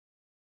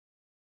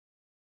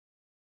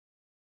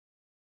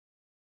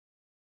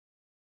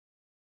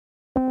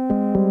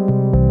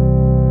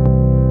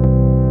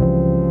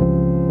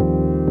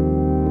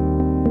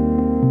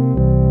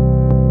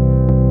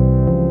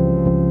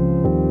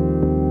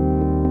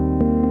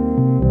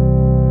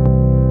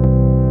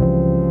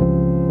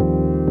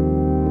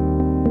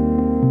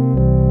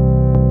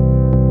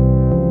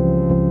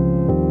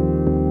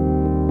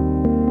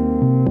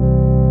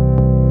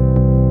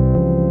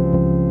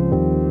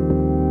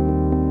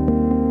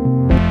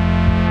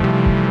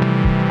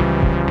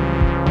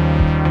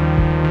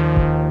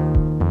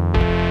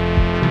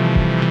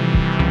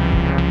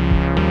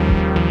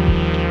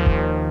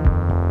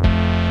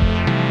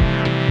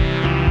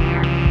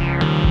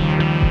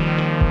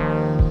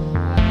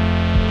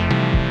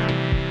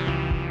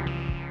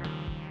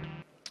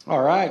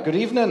right, good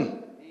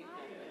evening.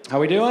 How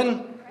we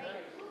doing?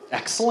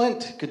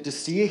 Excellent. Good to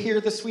see you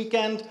here this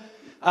weekend.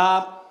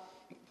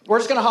 We're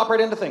just going to hop right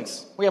into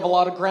things. We have a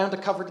lot of ground to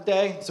cover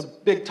today. It's a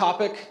big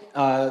topic.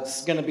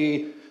 It's going to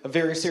be a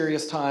very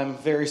serious time,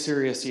 very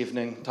serious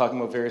evening, talking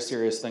about very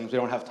serious things. We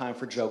don't have time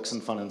for jokes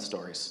and fun and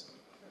stories.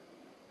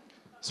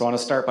 So I want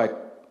to start by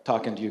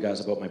talking to you guys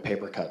about my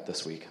paper cut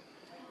this week.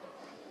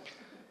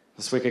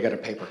 This week I got a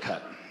paper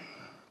cut.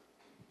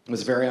 It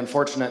was very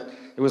unfortunate.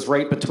 It was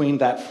right between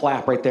that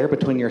flap right there,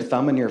 between your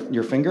thumb and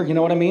your finger. You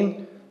know what I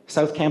mean?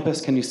 South Campus,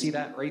 can you see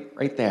that?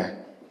 Right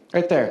there.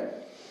 Right there.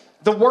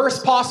 The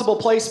worst possible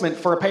placement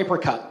for a paper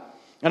cut.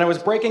 And I was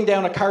breaking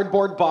down a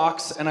cardboard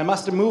box, and I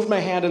must have moved my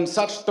hand in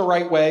such the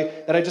right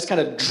way that I just kind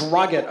of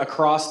drug it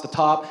across the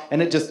top,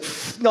 and it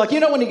just, like, you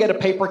know when you get a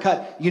paper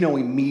cut, you know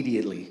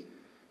immediately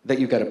that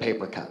you got a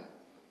paper cut.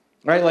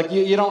 Right? Like,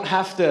 you don't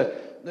have to,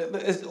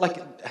 like,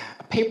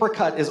 a paper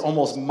cut is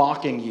almost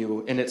mocking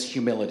you in its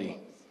humility.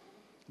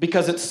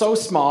 Because it's so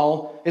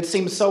small, it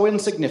seems so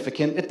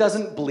insignificant, it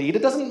doesn't bleed,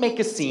 it doesn't make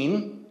a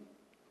scene,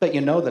 but you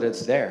know that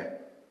it's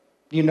there.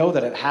 You know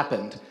that it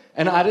happened.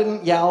 And I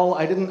didn't yell,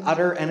 I didn't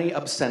utter any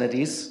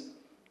obscenities,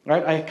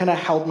 right? I kind of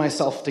held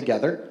myself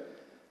together.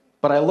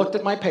 But I looked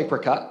at my paper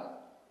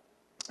cut,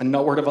 and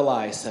no word of a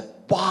lie, I said,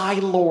 "Why,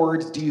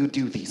 Lord, do you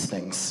do these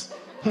things?"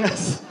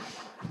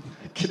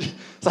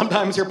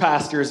 Sometimes your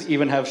pastors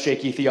even have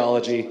shaky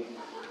theology.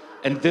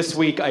 And this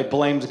week I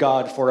blamed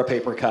God for a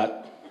paper cut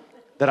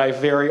that I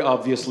very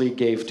obviously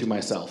gave to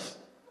myself.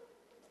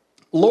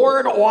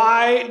 Lord,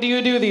 why do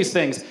you do these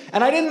things?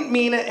 And I didn't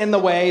mean it in the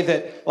way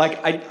that, like,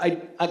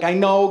 I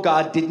know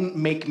God didn't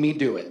make me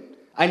do it.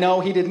 I know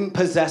he didn't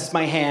possess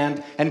my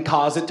hand and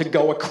cause it to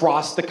go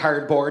across the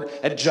cardboard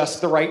at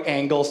just the right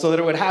angle so that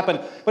it would happen.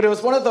 But it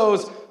was one of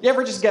those, you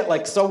ever just get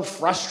like so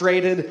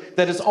frustrated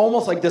that it's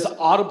almost like this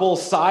audible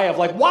sigh of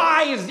like,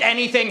 why does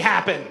anything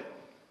happen?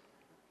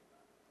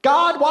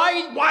 God,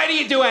 why do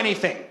you do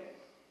anything?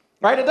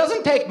 Right? It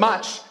doesn't take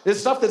much.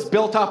 This stuff that's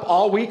built up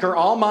all week or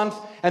all month,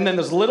 and then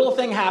this little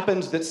thing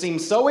happens that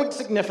seems so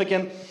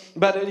insignificant,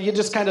 but you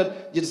just kind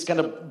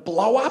of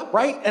blow up,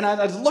 right? And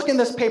I was looking at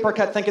this paper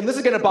cut thinking, this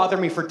is going to bother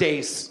me for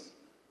days.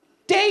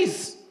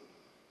 Days!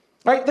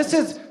 Right? This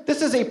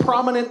is a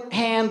prominent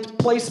hand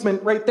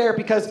placement right there,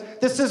 because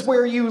this is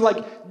where you,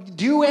 like,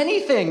 do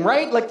anything,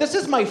 right? Like, this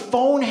is my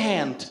phone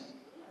hand.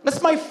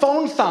 That's my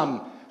phone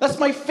thumb. That's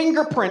my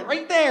fingerprint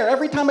right there.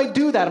 Every time I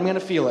do that, I'm going to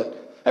feel it.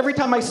 Every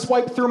time I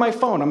swipe through my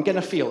phone, I'm going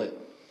to feel it.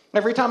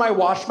 Every time I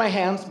wash my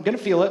hands, I'm going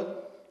to feel it.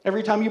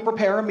 Every time you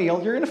prepare a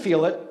meal, you're going to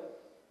feel it.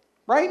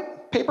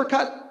 Right? Paper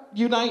cut,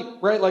 unite,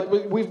 right? Like,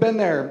 we've been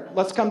there.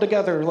 Let's come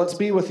together. Let's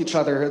be with each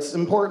other. It's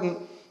important.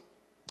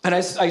 And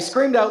I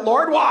screamed out,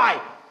 Lord,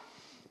 why?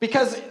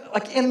 Because,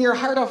 like, in your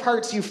heart of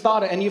hearts, you've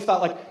thought it, and you've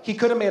thought, like, he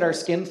could have made our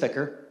skin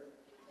thicker.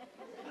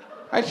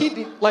 Right? He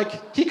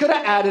could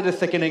have added a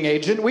thickening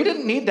agent. We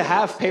didn't need to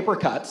have paper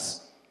cuts.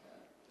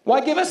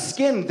 Why give us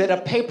skin that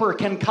a paper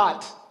can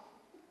cut?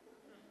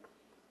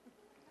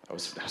 I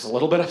was a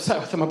little bit upset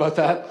with him about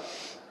that.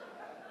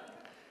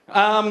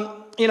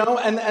 You know,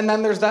 and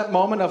then there's that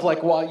moment of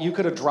like, well, you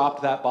could have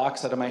dropped that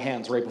box out of my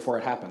hands right before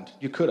it happened.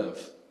 You could have.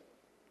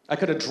 I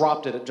could have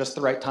dropped it at just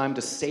the right time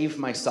to save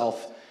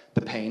myself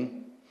the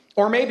pain.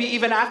 Or maybe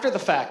even after the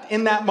fact,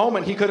 in that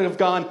moment, he could have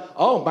gone,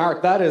 oh,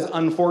 Mark, that is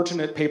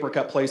unfortunate paper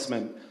cut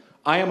placement.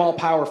 I am all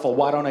powerful.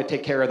 Why don't I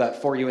take care of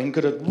that for you? And he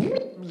could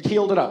have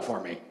healed it up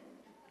for me.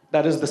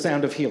 That is the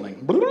sound of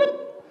healing.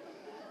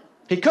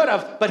 He could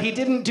have, but he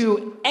didn't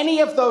do any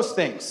of those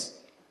things.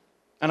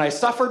 And I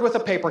suffered with a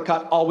paper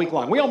cut all week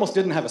long. We almost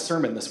didn't have a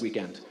sermon this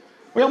weekend.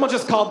 We almost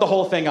just called the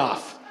whole thing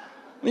off.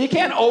 You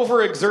can't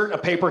overexert a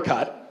paper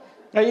cut.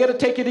 Now, you got to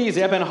take it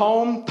easy. I've been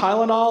home,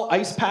 Tylenol,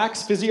 ice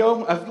packs,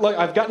 physio.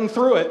 I've gotten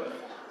through it,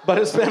 but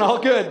it's been all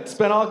good. It's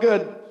been all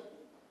good.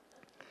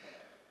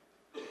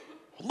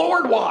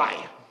 Lord,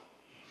 why?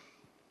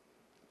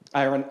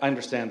 I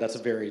understand that's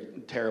a very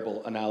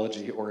terrible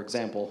analogy or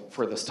example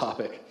for this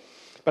topic,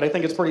 but I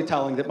think it's pretty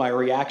telling that my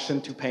reaction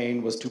to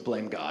pain was to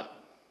blame God.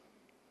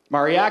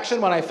 My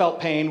reaction when I felt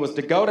pain was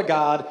to go to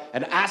God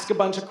and ask a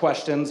bunch of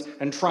questions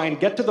and try and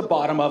get to the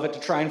bottom of it, to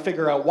try and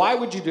figure out, why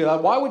would you do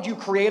that? Why would you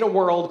create a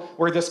world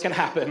where this can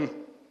happen?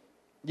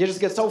 You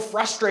just get so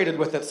frustrated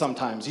with it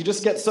sometimes. You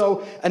just get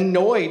so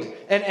annoyed.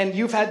 And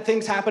you've had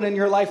things happen in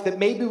your life that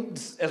maybe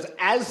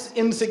as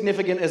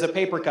insignificant as a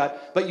paper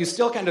cut, but you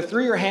still kind of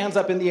threw your hands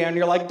up in the air and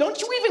you're like,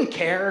 don't you even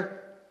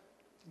care?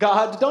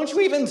 God, don't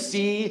you even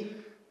see?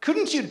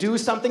 Couldn't you do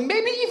something?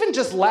 Maybe even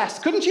just less.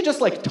 Couldn't you just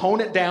like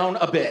tone it down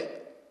a bit?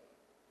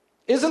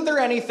 Isn't there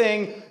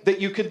anything that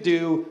you could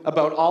do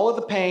about all of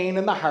the pain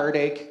and the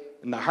heartache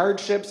and the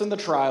hardships and the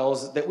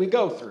trials that we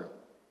go through?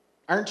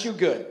 Aren't you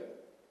good?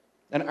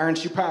 And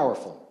aren't you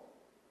powerful?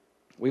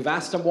 We've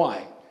asked him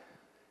why.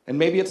 And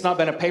maybe it's not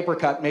been a paper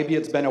cut. Maybe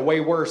it's been a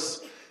way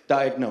worse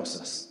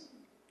diagnosis.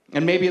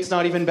 And maybe it's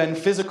not even been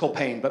physical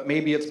pain, but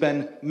maybe it's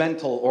been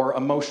mental or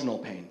emotional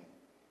pain.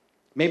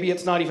 Maybe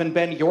it's not even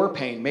been your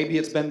pain. Maybe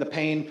it's been the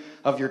pain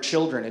of your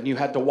children and you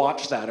had to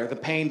watch that, or the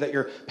pain that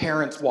your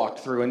parents walked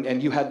through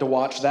and you had to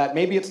watch that.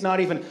 Maybe it's not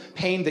even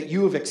pain that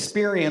you have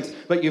experienced,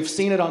 but you've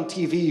seen it on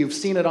TV, you've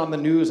seen it on the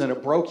news, and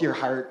it broke your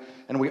heart.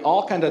 And we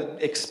all kind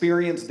of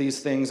experience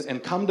these things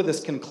and come to this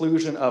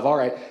conclusion of, all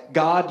right,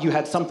 God, you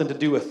had something to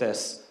do with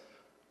this,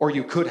 or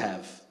you could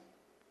have.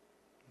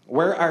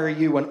 Where are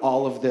you when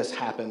all of this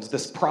happens?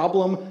 This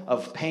problem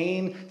of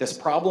pain, this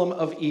problem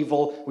of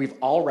evil, we've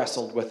all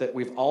wrestled with it.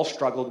 We've all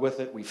struggled with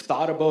it. We've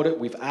thought about it.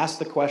 We've asked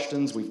the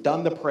questions. We've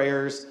done the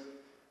prayers.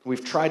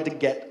 We've tried to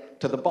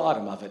get to the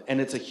bottom of it,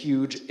 and it's a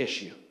huge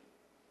issue.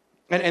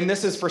 And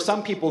this is, for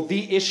some people,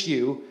 the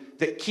issue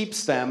that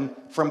keeps them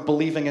from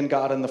believing in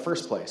God in the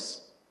first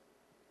place.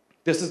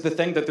 This is the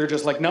thing that they're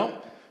just like,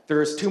 no,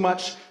 there is too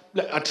much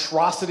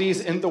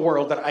atrocities in the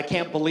world that I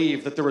can't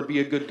believe that there would be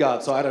a good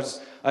God, so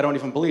I don't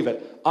even believe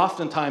it.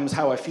 Oftentimes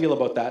how I feel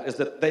about that is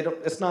that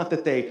it's not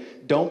that they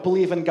don't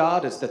believe in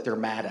God, it's that they're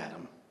mad at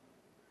him.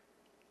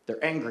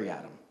 They're angry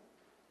at him.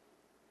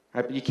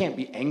 Right? But you can't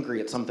be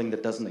angry at something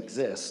that doesn't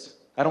exist.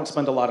 I don't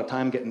spend a lot of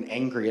time getting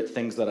angry at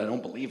things that I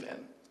don't believe in.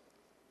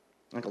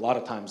 Like a lot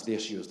of times the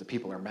issue is that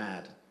people are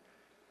mad.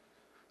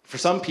 For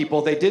some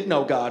people, they did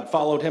know God,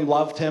 followed him,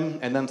 loved him,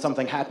 and then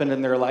something happened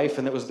in their life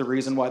and it was the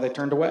reason why they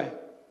turned away.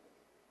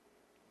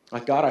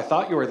 Like, God, I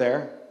thought you were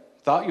there,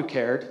 thought you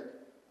cared.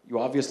 You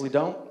obviously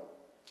don't.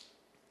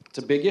 It's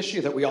a big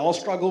issue that we all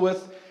struggle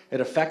with.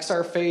 It affects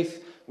our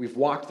faith. We've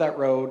walked that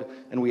road,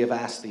 and we have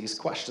asked these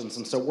questions.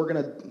 And so we're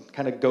going to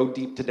kind of go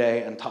deep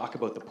today and talk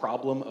about the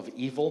problem of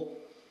evil,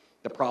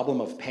 the problem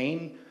of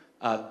pain.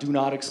 Do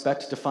not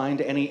expect to find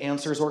any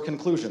answers or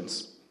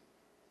conclusions.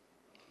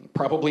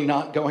 Probably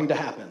not going to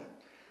happen.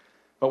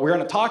 But we're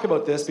going to talk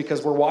about this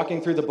because we're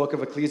walking through the book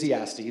of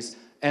Ecclesiastes,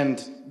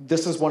 and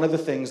this is one of the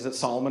things that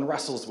Solomon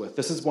wrestles with.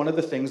 This is one of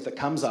the things that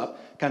comes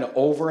up kind of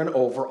over and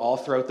over all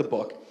throughout the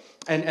book.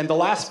 And the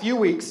last few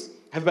weeks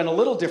have been a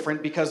little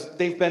different because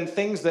they've been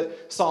things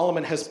that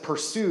Solomon has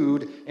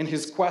pursued in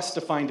his quest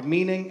to find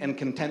meaning and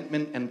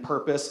contentment and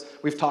purpose.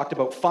 We've talked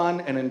about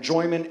fun and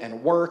enjoyment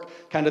and work,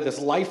 kind of this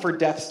life or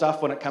death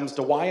stuff when it comes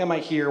to why am I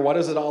here, what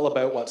is it all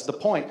about, what's the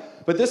point?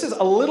 But this is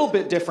a little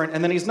bit different,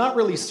 and then he's not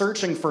really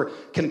searching for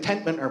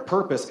contentment or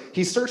purpose.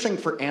 He's searching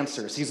for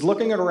answers. He's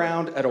looking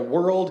around at a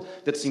world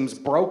that seems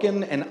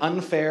broken and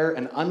unfair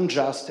and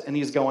unjust, and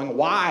he's going,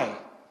 why?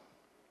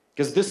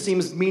 Because this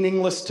seems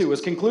meaningless too.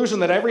 His conclusion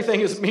that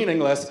everything is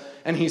meaningless,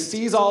 and he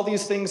sees all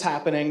these things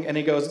happening, and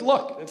he goes,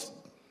 look,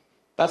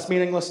 that's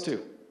meaningless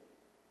too.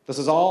 This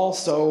is all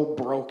so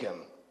broken.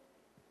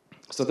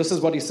 So this is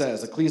what he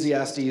says,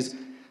 Ecclesiastes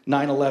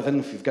 9:11,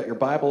 if you've got your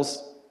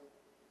Bibles.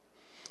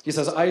 He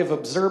says, I have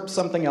observed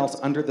something else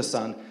under the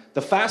sun.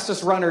 The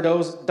fastest runner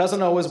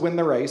doesn't always win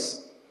the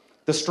race.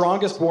 The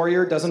strongest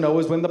warrior doesn't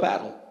always win the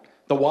battle.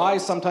 The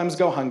wise sometimes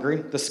go hungry.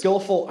 The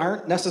skillful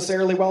aren't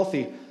necessarily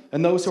wealthy.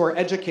 And those who are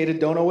educated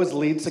don't always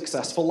lead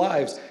successful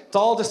lives. It's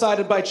all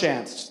decided by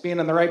chance, just being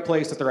in the right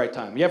place at the right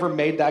time. You ever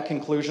made that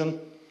conclusion?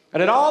 I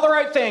did all the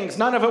right things.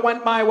 None of it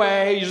went my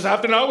way. You just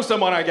have to know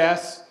someone, I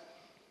guess.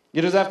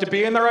 You just have to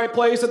be in the right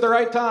place at the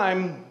right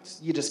time.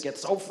 You just get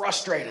so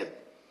frustrated.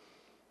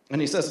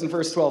 And he says in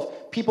verse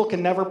 12, people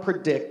can never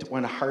predict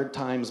when hard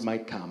times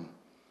might come.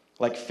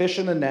 Like fish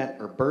in a net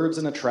or birds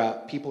in a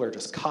trap, people are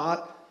just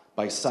caught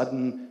by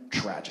sudden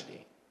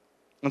tragedy.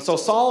 And so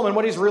Solomon,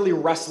 what he's really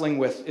wrestling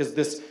with is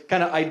this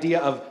kind of idea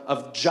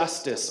of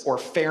justice or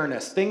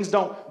fairness. Things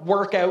don't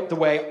work out the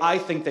way I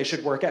think they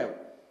should work out.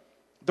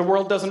 The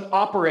world doesn't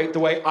operate the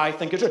way I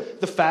think it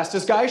should. The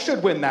fastest guy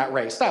should win that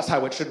race. That's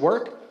how it should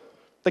work.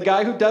 The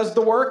guy who does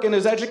the work and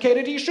is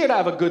educated, he should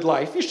have a good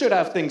life. He should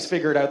have things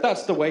figured out.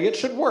 That's the way it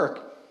should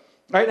work.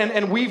 Right?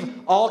 And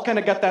we've all kind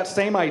of got that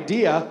same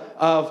idea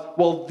of,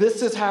 well,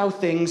 this is how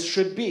things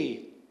should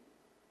be.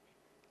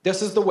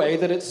 This is the way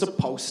that it's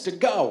supposed to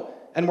go.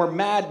 And we're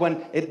mad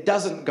when it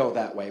doesn't go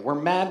that way. We're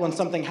mad when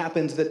something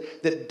happens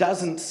that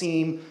doesn't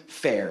seem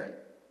fair.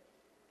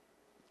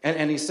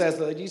 And he says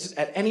that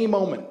at any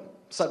moment,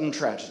 sudden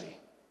tragedy.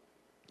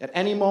 At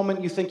any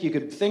moment you think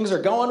things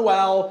are going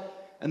well,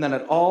 and then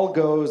it all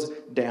goes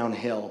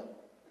downhill.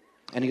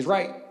 And he's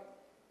right.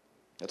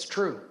 That's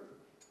true.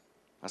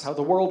 That's how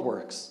the world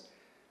works.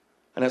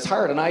 And it's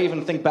hard. And I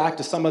even think back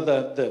to some of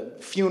the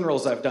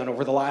funerals I've done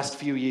over the last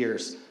few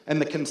years,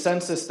 and the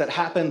consensus that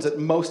happens at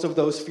most of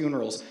those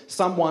funerals.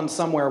 Someone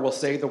somewhere will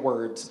say the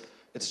words,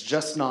 it's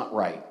just not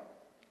right.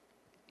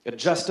 It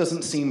just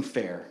doesn't seem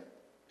fair.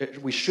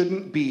 We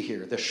shouldn't be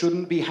here. This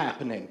shouldn't be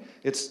happening.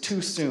 It's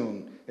too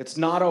soon. It's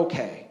not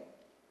okay.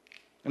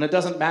 And it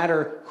doesn't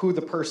matter who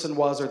the person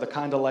was or the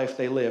kind of life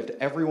they lived.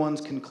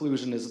 Everyone's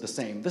conclusion is the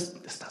same. This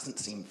doesn't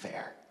seem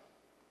fair.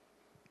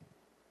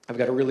 I've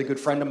got a really good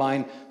friend of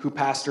mine who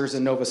pastors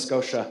in Nova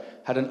Scotia,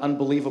 had an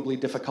unbelievably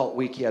difficult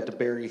week. He had to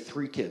bury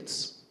 3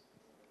 kids.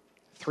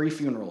 3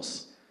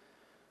 funerals.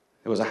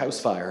 It was a house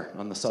fire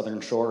on the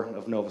southern shore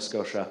of Nova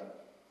Scotia.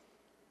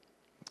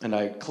 And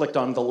I clicked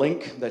on the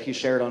link that he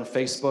shared on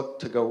Facebook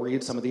to go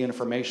read some of the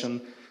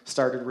information.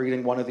 Started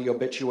reading one of the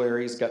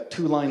obituaries, got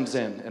 2 lines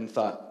in and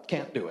thought,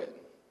 can't do it.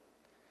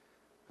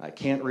 I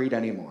can't read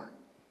anymore.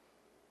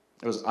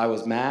 I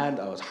was mad,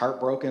 I was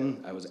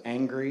heartbroken, I was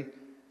angry.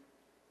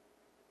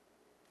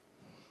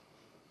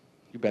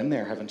 You've been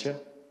there, haven't you?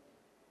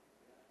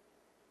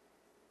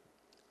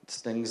 It's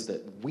things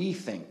that we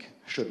think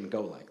shouldn't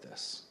go like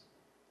this.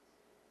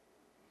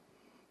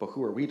 But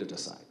who are we to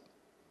decide?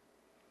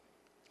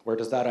 Where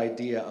does that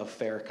idea of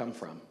fair come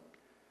from?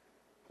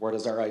 Where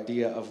does our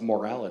idea of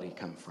morality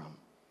come from?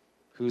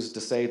 Who's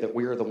to say that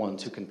we're the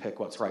ones who can pick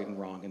what's right and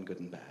wrong and good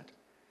and bad?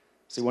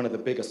 See, one of the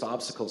biggest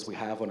obstacles we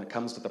have when it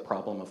comes to the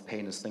problem of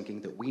pain is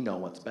thinking that we know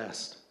what's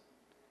best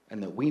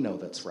and that we know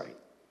that's right.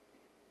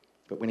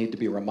 But we need to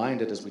be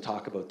reminded as we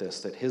talk about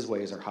this that his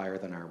ways are higher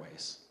than our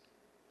ways.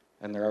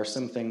 And there are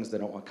some things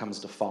that when it comes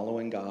to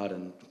following God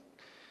and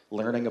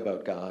learning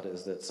about God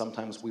is that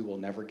sometimes we will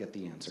never get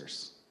the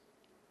answers.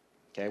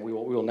 Okay, we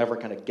will never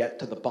kind of get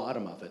to the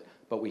bottom of it,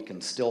 but we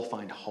can still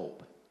find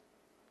hope.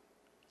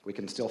 We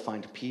can still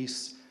find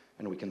peace,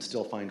 and we can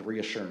still find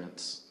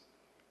reassurance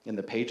in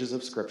the pages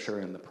of Scripture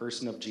and in the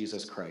person of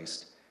Jesus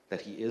Christ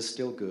that he is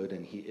still good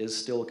and he is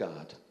still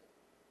God,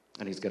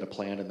 and he's got a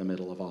plan in the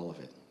middle of all of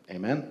it.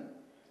 Amen?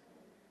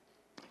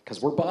 Because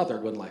we're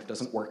bothered when life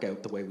doesn't work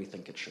out the way we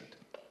think it should.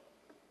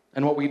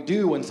 And what we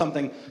do when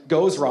something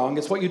goes wrong,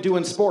 it's what you do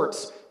in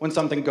sports when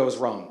something goes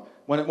wrong.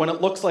 When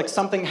it looks like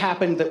something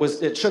happened that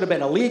it should have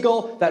been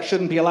illegal, that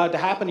shouldn't be allowed to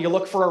happen, you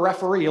look for a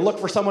referee, you look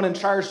for someone in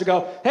charge to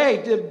go, hey,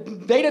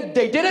 they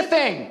did a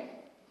thing.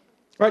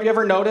 Right, you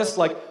ever notice,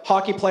 like,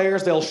 hockey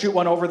players, they'll shoot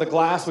one over the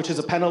glass, which is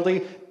a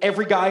penalty.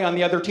 Every guy on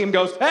the other team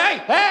goes,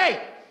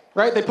 hey!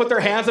 Right, they put their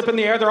hands up in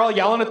the air, they're all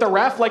yelling at the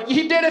ref, like,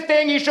 he did a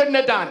thing he shouldn't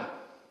have done.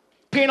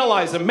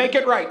 Penalize him, make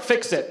it right,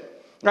 fix it.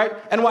 Right?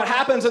 And what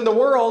happens in the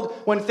world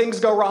when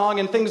things go wrong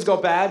and things go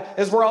bad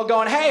is we're all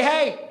going,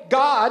 hey,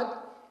 God,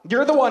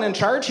 you're the one in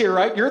charge here,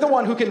 right? You're the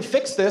one who can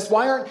fix this.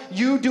 Why aren't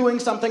you doing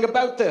something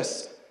about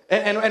this?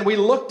 And we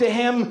look to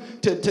him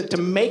to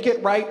make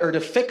it right or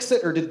to fix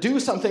it or to do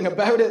something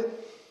about it.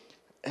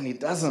 And he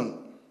doesn't.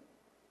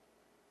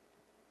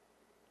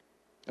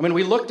 I mean,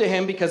 we look to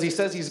him because he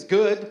says he's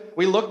good.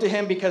 We look to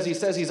him because he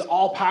says he's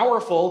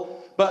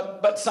all-powerful.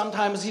 But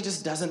sometimes he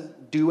just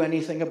doesn't do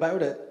anything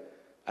about it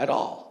at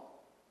all.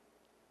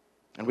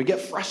 And we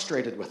get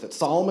frustrated with it.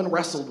 Solomon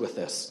wrestled with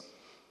this.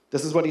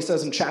 This is what he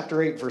says in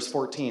chapter 8, verse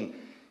 14. He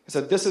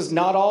said, this is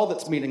not all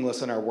that's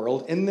meaningless in our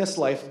world. In this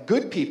life,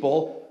 good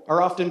people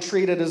are often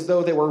treated as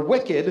though they were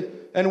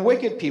wicked, and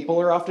wicked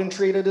people are often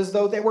treated as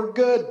though they were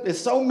good. It's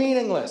so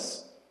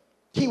meaningless.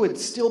 He would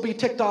still be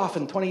ticked off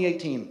in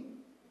 2018.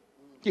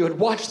 He would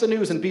watch the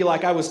news and be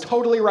like, I was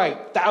totally right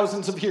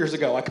thousands of years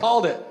ago. I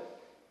called it.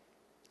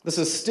 This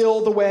is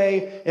still the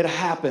way it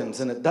happens,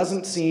 and it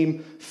doesn't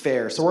seem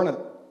fair. So we're going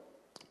to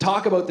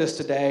talk about this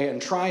today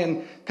and try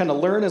and kind of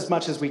learn as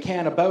much as we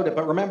can about it.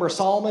 But remember,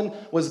 Solomon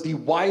was the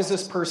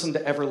wisest person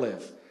to ever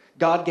live.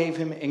 God gave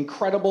him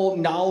incredible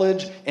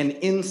knowledge and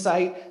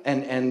insight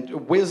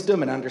and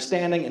wisdom and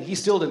understanding, and he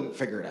still didn't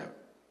figure it out.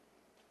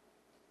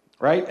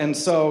 Right? And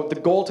so the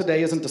goal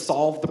today isn't to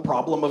solve the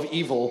problem of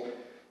evil,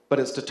 but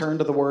it's to turn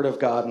to the Word of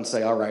God and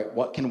say, all right,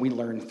 what can we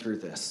learn through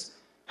this?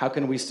 How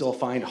can we still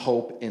find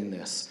hope in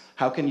this?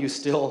 How can you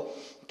still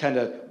kind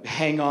of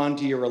hang on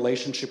to your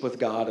relationship with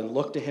God and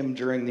look to him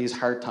during these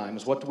hard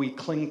times? What do we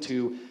cling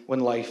to when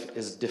life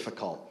is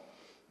difficult?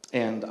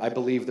 And I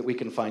believe that we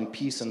can find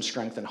peace and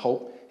strength and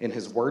hope in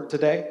his word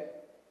today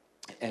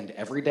and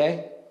every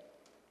day.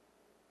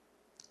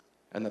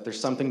 And that there's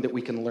something that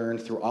we can learn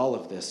through all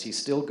of this. He's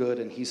still good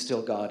and he's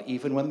still God,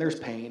 even when there's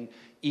pain,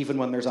 even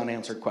when there's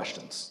unanswered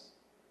questions.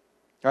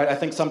 Right? I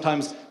think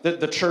sometimes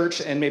the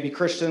church and maybe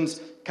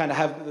Christians kind of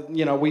have,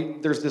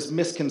 there's this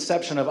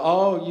misconception of,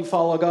 oh, you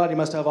follow God, you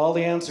must have all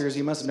the answers,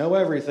 you must know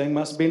everything,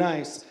 must be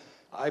nice.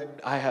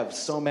 I have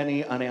so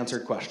many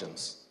unanswered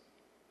questions.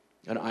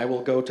 And I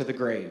will go to the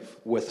grave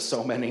with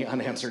so many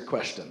unanswered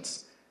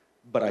questions.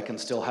 But I can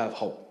still have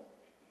hope.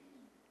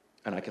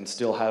 And I can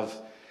still have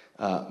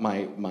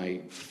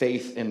my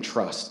faith and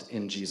trust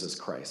in Jesus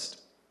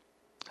Christ.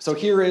 So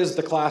here is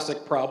the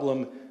classic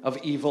problem of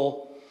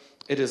evil.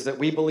 It is that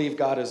we believe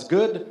God is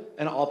good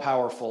and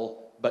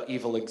all-powerful, but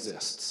evil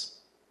exists.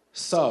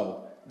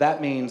 So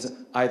that means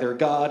either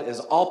God is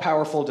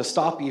all-powerful to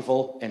stop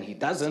evil, and he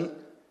doesn't,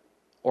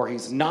 or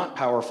he's not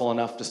powerful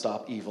enough to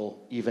stop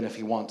evil, even if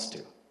he wants to.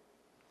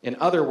 In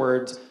other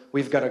words,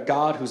 we've got a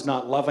God who's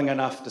not loving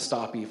enough to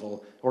stop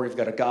evil, or we've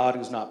got a God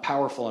who's not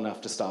powerful enough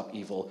to stop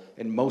evil,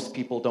 and most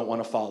people don't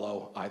want to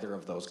follow either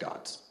of those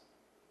gods.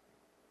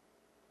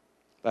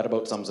 That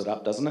about sums it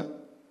up, doesn't it?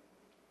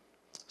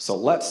 So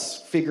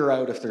let's figure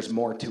out if there's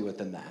more to it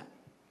than that.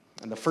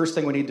 And the first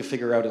thing we need to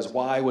figure out is,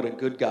 why would a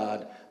good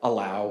God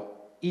allow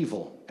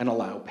evil and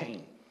allow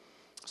pain?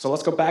 So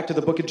let's go back to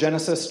the book of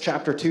Genesis,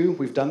 chapter 2.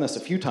 We've done this a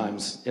few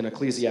times in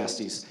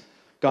Ecclesiastes.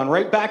 Gone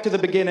right back to the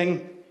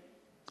beginning.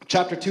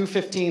 Chapter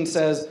 2:15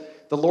 says,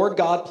 the Lord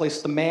God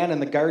placed the man in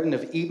the Garden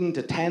of Eden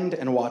to tend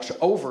and watch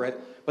over it.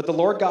 But the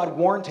Lord God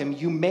warned him,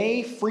 you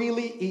may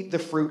freely eat the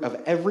fruit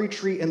of every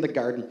tree in the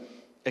garden,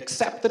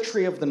 except the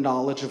tree of the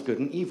knowledge of good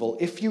and evil.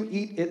 If you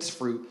eat its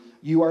fruit,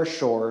 you are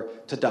sure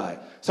to die.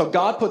 So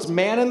God puts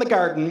man in the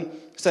garden,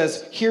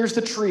 says, here's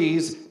the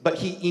trees, but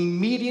he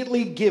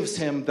immediately gives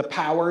him the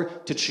power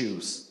to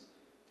choose.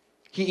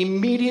 He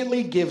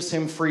immediately gives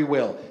him free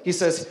will. He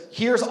says,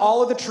 here's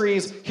all of the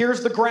trees,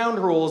 here's the ground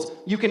rules,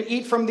 you can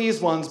eat from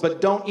these ones, but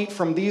don't eat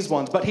from these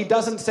ones. But he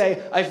doesn't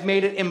say, I've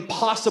made it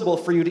impossible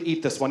for you to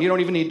eat this one. You don't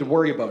even need to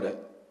worry about it.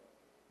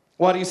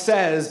 What he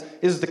says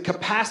is the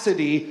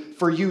capacity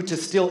for you to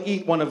still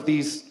eat one of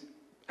these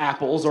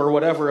apples or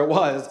whatever it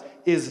was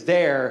is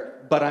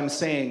there, but I'm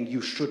saying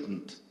you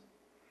shouldn't.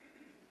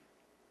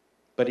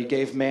 But he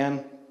gave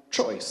man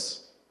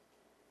choice.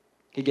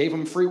 He gave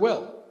him free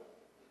will.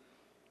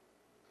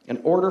 In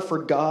order for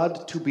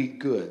God to be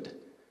good,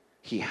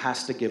 he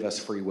has to give us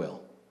free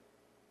will.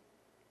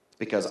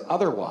 Because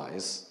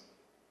otherwise,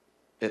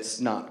 it's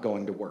not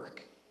going to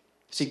work.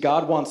 See,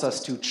 God wants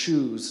us to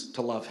choose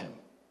to love him.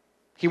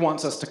 He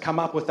wants us to come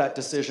up with that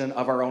decision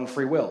of our own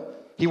free will.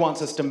 He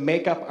wants us to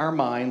make up our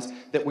minds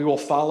that we will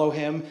follow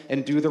him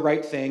and do the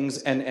right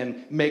things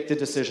and make the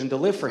decision to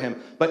live for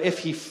him. But if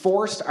he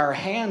forced our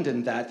hand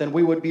in that, then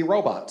we would be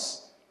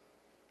robots.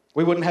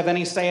 We wouldn't have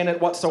any say in it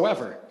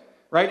whatsoever.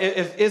 Right?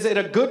 Is it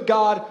a good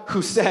God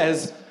who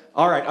says,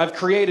 all right, I've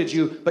created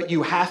you, but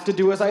you have to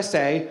do as I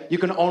say. You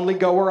can only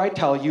go where I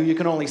tell you. You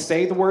can only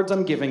say the words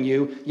I'm giving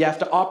you. You have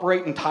to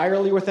operate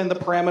entirely within the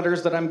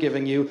parameters that I'm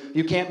giving you.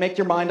 You can't make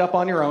your mind up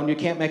on your own. You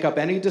can't make up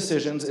any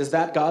decisions. Is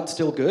that God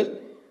still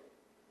good?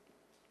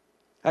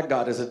 That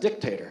God is a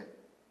dictator.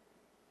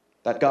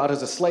 That God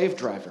is a slave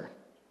driver.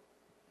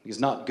 He's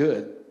not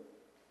good.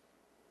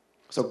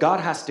 So God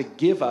has to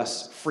give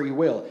us free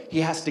will.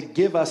 He has to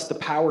give us the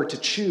power to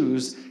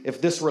choose if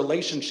this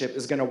relationship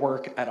is going to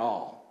work at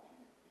all.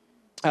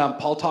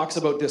 Paul talks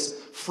about this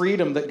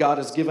freedom that God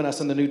has given us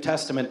in the New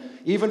Testament,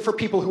 even for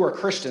people who are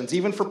Christians,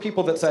 even for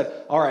people that said,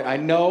 all right, I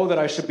know that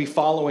I should be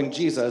following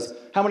Jesus.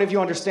 How many of you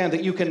understand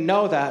that you can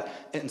know that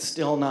and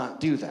still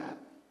not do that?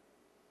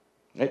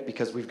 Right?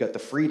 Because we've got the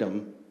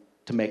freedom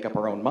to make up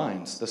our own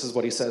minds. This is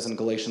what he says in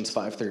Galatians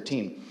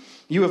 5:13.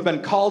 You have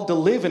been called to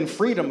live in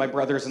freedom, my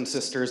brothers and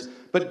sisters,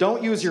 but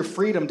don't use your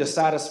freedom to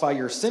satisfy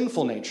your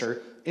sinful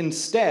nature.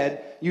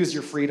 Instead, use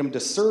your freedom to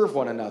serve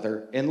one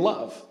another in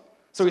love.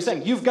 So he's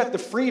saying, you've got the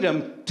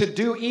freedom to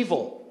do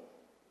evil.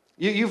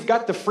 You've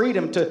got the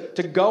freedom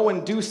to go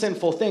and do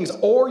sinful things,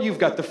 or you've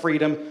got the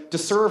freedom to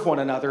serve one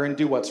another and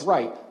do what's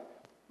right.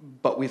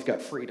 But we've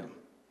got freedom.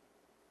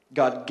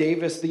 God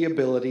gave us the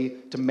ability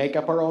to make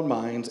up our own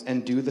minds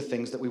and do the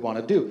things that we want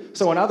to do.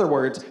 So in other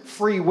words,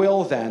 free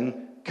will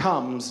then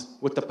comes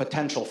with the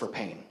potential for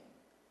pain.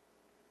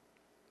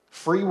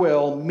 Free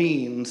will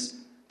means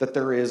that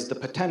there is the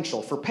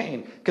potential for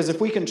pain. Because if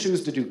we can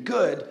choose to do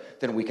good,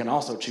 then we can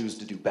also choose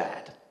to do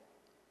bad.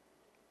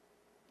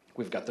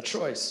 We've got the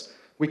choice.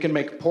 We can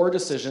make poor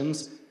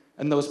decisions,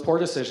 and those poor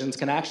decisions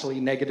can actually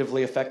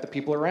negatively affect the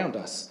people around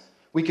us.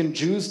 We can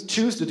choose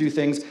to do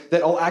things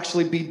that will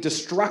actually be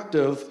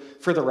destructive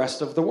for the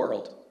rest of the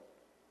world.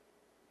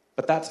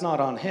 But that's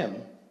not on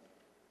him,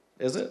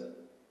 is it?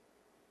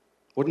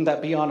 Wouldn't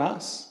that be on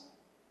us?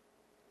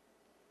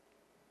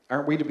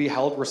 Aren't we to be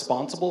held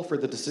responsible for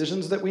the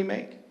decisions that we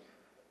make?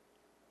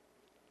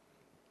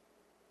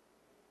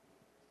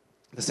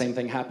 The same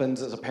thing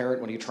happens as a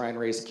parent when you try and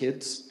raise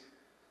kids.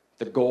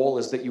 The goal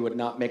is that you would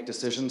not make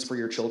decisions for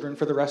your children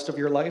for the rest of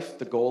your life.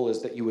 The goal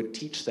is that you would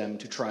teach them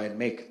to try and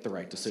make the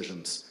right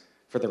decisions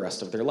for the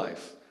rest of their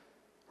life.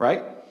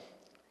 Right?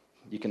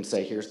 You can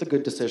say, here's the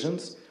good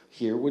decisions.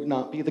 Here would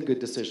not be the good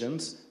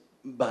decisions,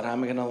 but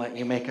I'm going to let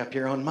you make up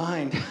your own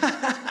mind.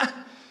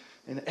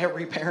 And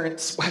every parent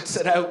sweats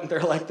it out, and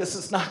they're like, this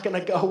is not going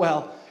to go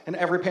well. And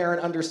every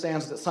parent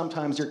understands that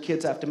sometimes your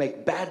kids have to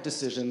make bad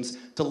decisions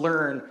to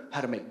learn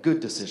how to make good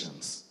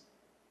decisions.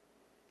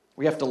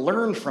 We have to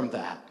learn from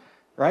that,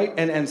 right?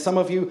 And some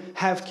of you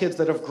have kids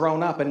that have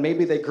grown up, and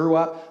maybe they grew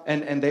up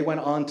and they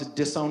went on to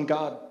disown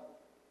God.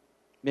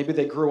 Maybe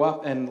they grew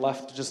up and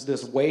left just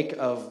this wake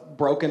of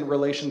broken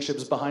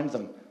relationships behind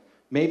them.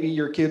 Maybe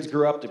your kids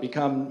grew up to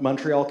become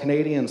Montreal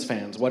Canadiens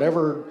fans,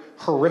 whatever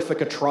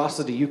horrific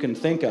atrocity you can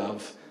think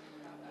of.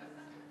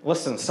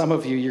 Listen, some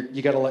of you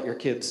got to let your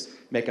kids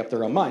make up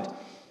their own mind.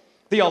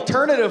 The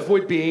alternative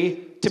would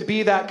be to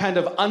be that kind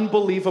of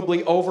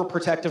unbelievably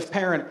overprotective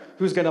parent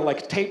who's going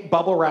to tape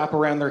bubble wrap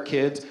around their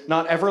kids,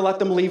 not ever let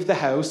them leave the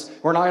house.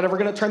 We're not ever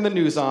going to turn the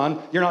news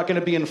on. You're not going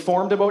to be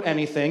informed about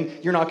anything.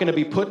 You're not going to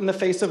be put in the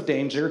face of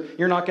danger.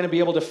 You're not going to be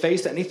able to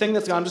face anything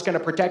I'm just going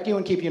to protect you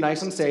and keep you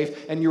nice and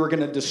safe, and you are going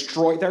to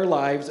destroy their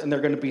lives, and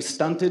they're going to be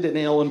stunted and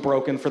ill and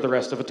broken for the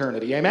rest of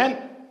eternity.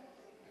 Amen?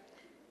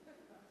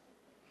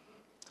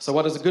 So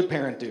what does a good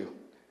parent do?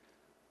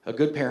 A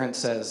good parent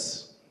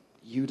says,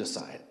 you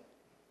decide.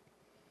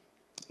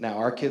 Now,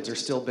 our kids are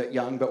still a bit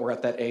young, but we're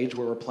at that age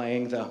where we're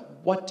playing the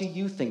what do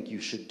you think you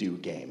should do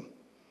game.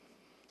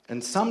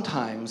 And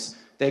sometimes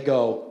they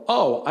go,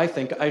 oh, I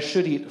think I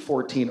should eat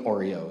 14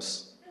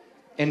 Oreos.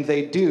 And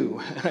they do.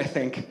 And I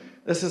think,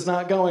 this is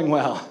not going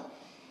well.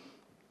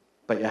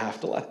 But you have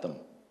to let them.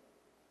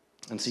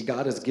 And see,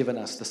 God has given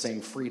us the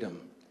same freedom.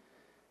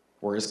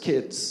 We're his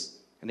kids.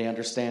 And he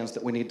understands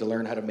that we need to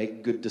learn how to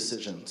make good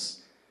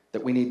decisions,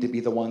 that we need to be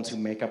the ones who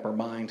make up our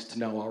mind to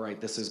know, all right,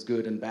 this is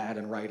good and bad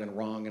and right and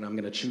wrong, and I'm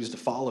going to choose to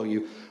follow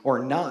you or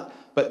not.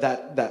 But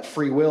that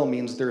free will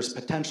means there's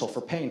potential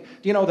for pain.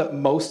 Do you know that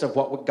most of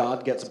what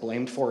God gets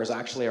blamed for is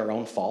actually our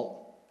own fault?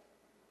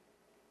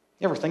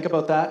 You ever think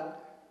about that?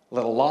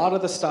 That a lot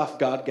of the stuff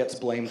God gets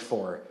blamed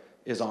for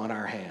is on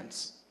our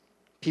hands.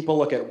 People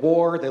look at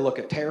war, they look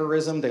at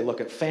terrorism, they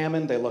look at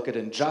famine, they look at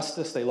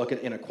injustice, they look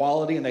at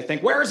inequality, and they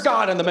think, where's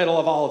God in the middle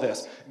of all of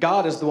this?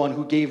 God is the one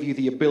who gave you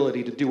the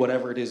ability to do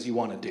whatever it is you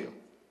want to do.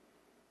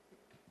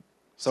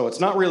 So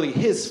it's not really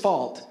his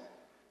fault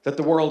that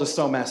the world is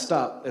so messed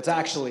up. It's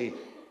actually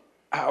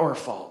our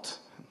fault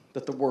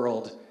that the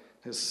world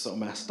is so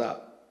messed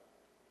up.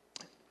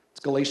 It's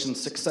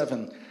Galatians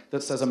 6:7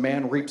 that says a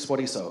man reaps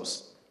what he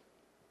sows.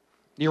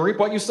 You reap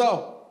what you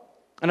sow.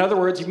 In other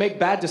words, you make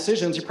bad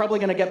decisions, you're probably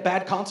going to get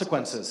bad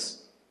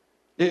consequences.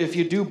 If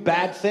you do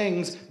bad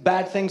things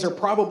are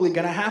probably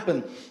going to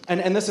happen.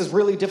 And this is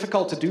really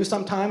difficult to do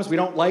sometimes. We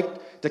don't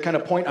like to kind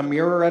of point a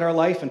mirror at our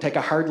life and take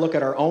a hard look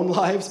at our own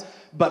lives.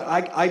 But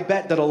I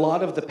bet that a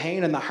lot of the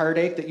pain and the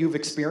heartache that you've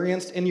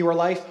experienced in your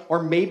life,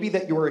 or maybe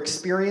that you're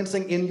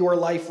experiencing in your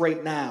life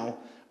right now,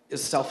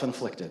 is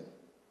self-inflicted.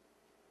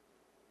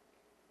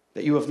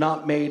 That you have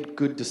not made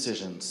good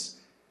decisions.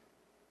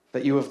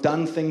 That you have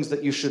done things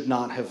that you should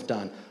not have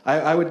done.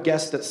 I would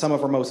guess that some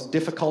of our most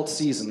difficult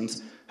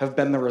seasons have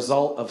been the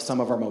result of some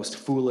of our most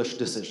foolish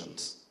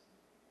decisions.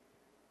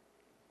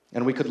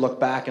 And we could look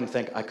back and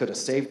think, I could have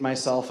saved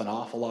myself an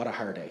awful lot of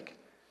heartache.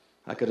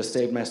 I could have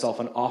saved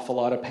myself an awful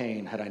lot of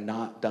pain had I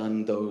not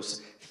done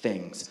those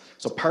things.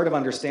 So part of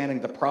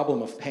understanding the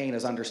problem of pain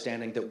is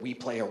understanding that we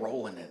play a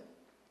role in it.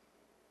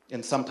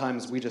 And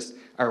sometimes we just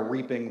are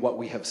reaping what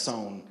we have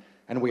sown,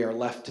 and we are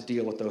left to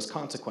deal with those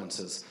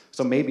consequences.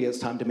 So maybe it's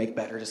time to make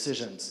better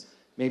decisions.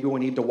 Maybe we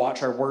need to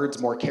watch our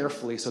words more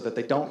carefully so that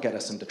they don't get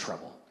us into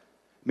trouble.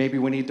 Maybe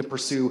we need to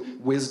pursue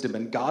wisdom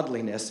and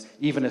godliness,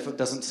 even if it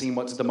doesn't seem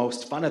what's the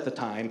most fun at the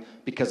time,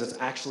 because it's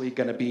actually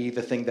going to be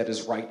the thing that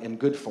is right and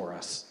good for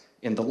us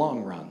in the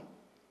long run.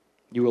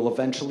 You will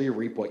eventually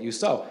reap what you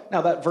sow.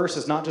 Now, that verse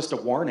is not just a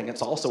warning,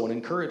 it's also an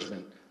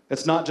encouragement.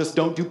 It's not just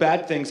don't do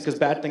bad things because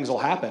bad things will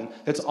happen.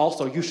 It's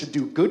also you should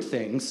do good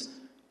things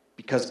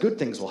because good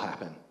things will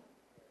happen.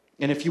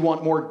 And if you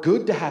want more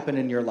good to happen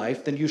in your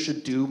life, then you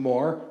should do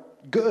more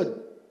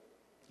good.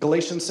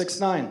 Galatians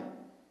 6:9.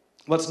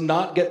 Let's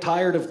not get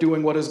tired of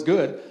doing what is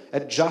good.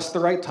 At just the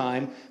right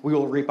time, we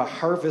will reap a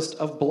harvest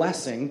of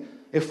blessing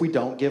if we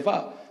don't give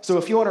up. So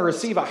if you want to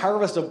receive a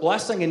harvest of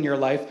blessing in your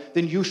life,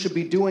 then you should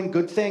be doing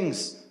good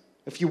things.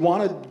 If you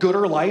want a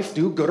gooder life,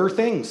 do gooder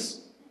things.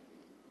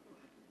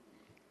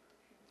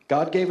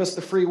 God gave us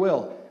the free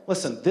will.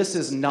 Listen, this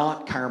is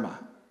not karma.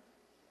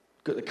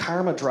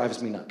 Karma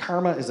drives me nuts.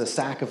 Karma is a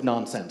sack of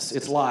nonsense.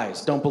 It's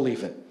lies. Don't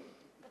believe it.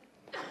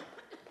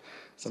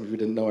 Some of you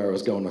didn't know where I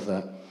was going with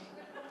that.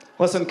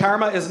 Listen,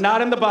 karma is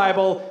not in the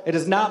Bible. It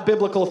is not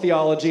biblical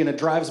theology, and it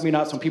drives me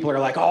nuts when people are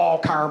like, oh,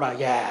 karma,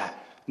 yeah.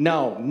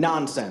 No,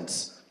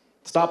 nonsense.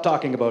 Stop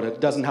talking about it.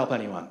 It doesn't help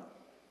anyone.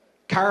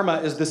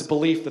 Karma is this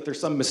belief that there's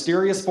some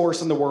mysterious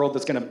force in the world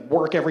that's going to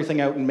work everything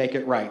out and make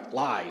it right.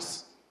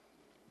 Lies.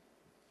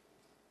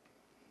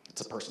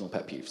 It's a personal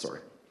pet peeve,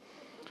 sorry.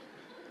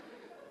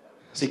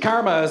 See,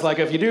 karma is like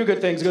if you do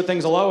good things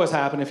will always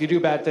happen. If you do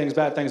bad things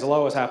will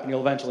always happen.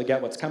 You'll eventually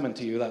get what's coming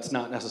to you. That's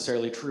not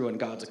necessarily true in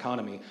God's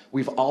economy.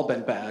 We've all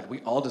been bad. We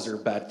all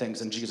deserve bad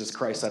things. And Jesus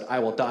Christ said, I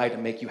will die to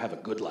make you have a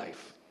good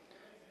life.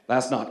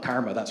 That's not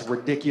karma. That's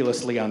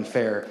ridiculously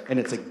unfair. And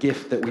it's a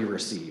gift that we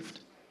received.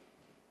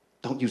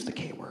 Don't use the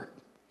K word.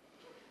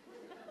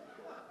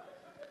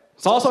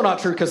 It's also not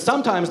true because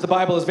sometimes the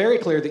Bible is very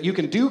clear that you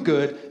can do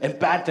good and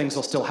bad things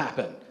will still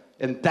happen.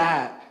 And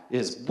that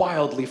is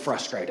wildly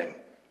frustrating.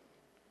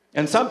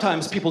 And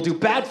sometimes people do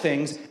bad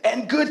things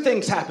and good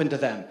things happen to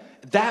them.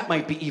 That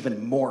might be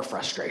even more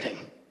frustrating.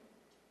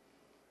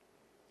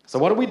 So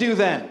what do we do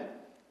then?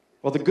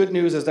 Well, the good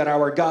news is that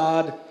our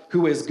God,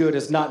 who is good,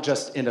 is not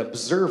just an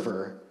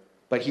observer,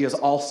 but he is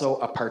also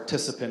a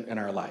participant in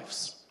our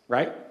lives,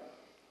 right?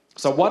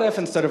 So what if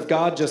instead of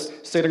God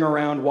just sitting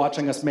around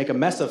watching us make a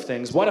mess of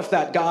things, what if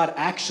that God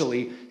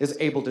actually is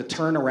able to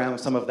turn around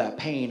some of that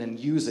pain and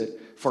use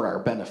it for our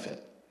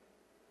benefit?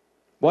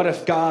 What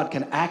if God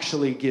can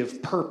actually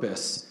give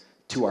purpose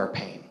to our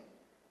pain?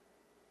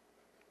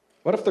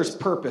 What if there's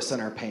purpose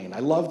in our pain? I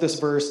love this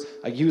verse.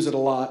 I use it a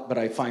lot, but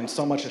I find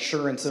so much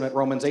assurance in it.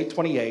 Romans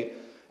 8:28.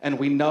 And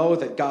we know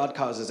that God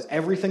causes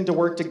everything to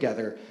work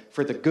together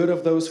for the good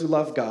of those who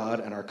love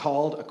God and are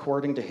called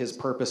according to his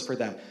purpose for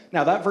them.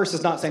 Now, that verse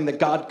is not saying that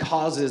God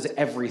causes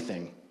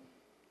everything.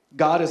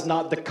 God is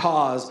not the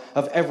cause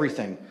of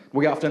everything.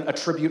 We often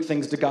attribute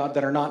things to God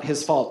that are not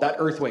his fault. That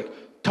earthquake,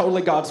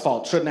 totally God's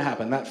fault. Shouldn't have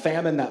happened. That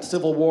famine, that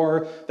civil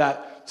war,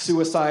 that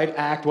suicide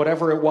act,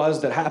 whatever it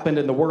was that happened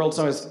in the world,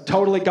 so it's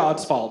totally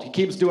God's fault. He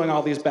keeps doing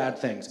all these bad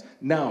things.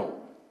 No.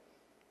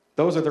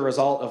 Those are the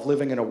result of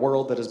living in a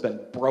world that has been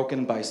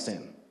broken by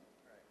sin.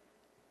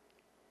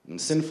 And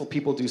sinful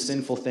people do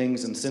sinful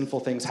things, and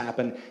sinful things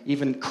happen.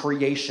 Even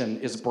creation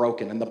is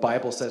broken, and the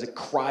Bible says it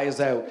cries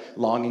out,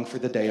 longing for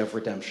the day of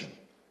redemption.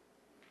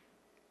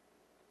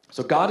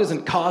 So God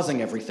isn't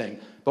causing everything,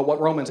 but what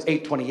Romans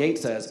 8:28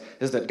 says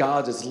is that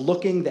God is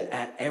looking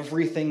at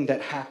everything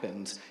that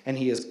happens, and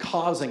he is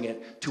causing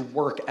it to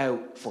work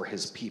out for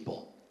his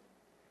people.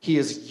 He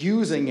is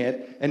using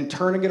it and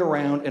turning it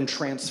around and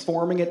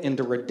transforming it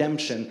into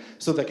redemption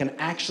so that it can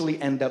actually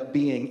end up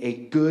being a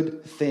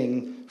good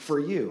thing for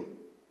you.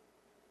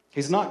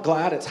 He's not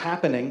glad it's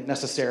happening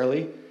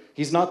necessarily.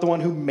 He's not the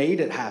one who made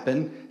it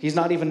happen. He's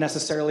not even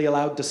necessarily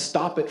allowed to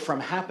stop it from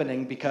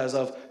happening because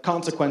of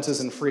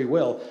consequences and free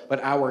will.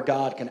 But our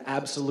God can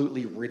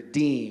absolutely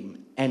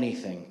redeem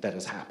anything that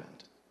has happened.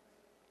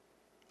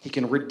 He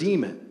can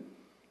redeem it.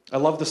 I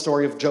love the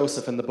story of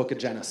Joseph in the book of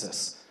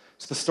Genesis.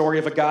 It's the story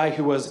of a guy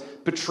who was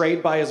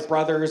betrayed by his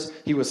brothers.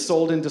 He was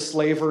sold into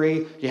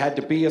slavery. He had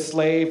to be a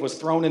slave, was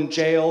thrown in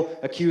jail,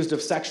 accused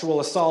of sexual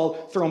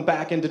assault, thrown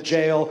back into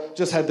jail,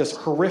 just had this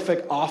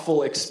horrific,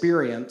 awful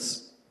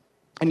experience.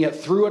 And yet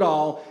through it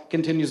all,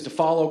 continues to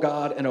follow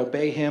God and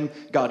obey him.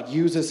 God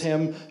uses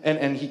him,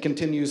 and he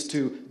continues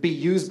to be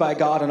used by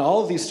God in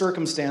all of these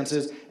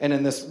circumstances. And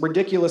in this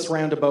ridiculous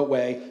roundabout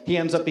way, he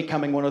ends up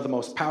becoming one of the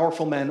most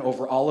powerful men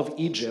over all of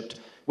Egypt,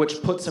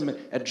 which puts him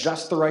at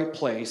just the right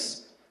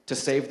place to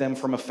save them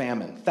from a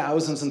famine.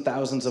 Thousands and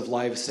thousands of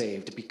lives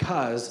saved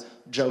because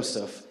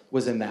Joseph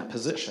was in that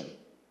position.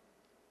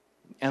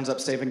 Ends up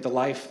saving the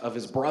life of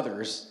his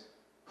brothers,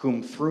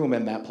 whom threw him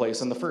in that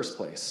place in the first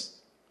place.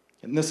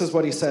 And this is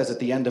what he says at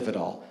the end of it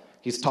all.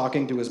 He's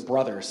talking to his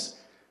brothers,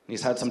 and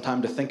he's had some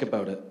time to think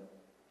about it.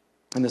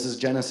 And this is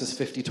Genesis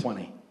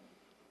 50:20.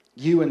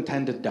 You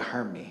intended to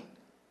harm me.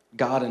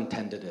 God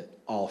intended it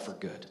all for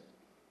good.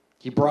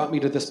 He brought me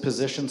to this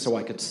position so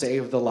I could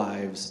save the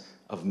lives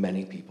of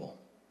many people.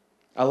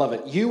 I love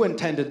it. You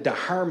intended to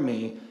harm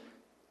me.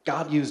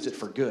 God used it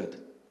for good.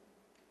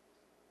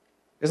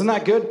 Isn't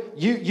that good?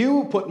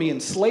 You put me in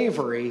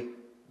slavery.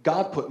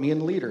 God put me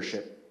in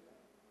leadership.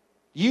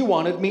 You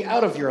wanted me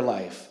out of your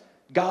life.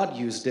 God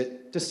used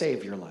it to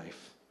save your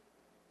life.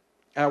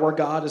 Our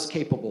God is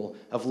capable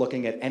of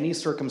looking at any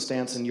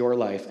circumstance in your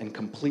life and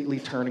completely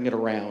turning it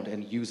around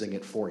and using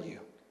it for you.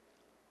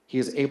 He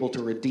is able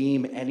to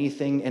redeem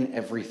anything and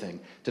everything,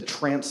 to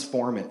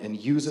transform it and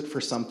use it for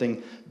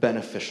something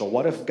beneficial.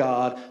 What if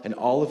God, in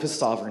all of his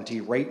sovereignty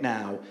right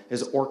now,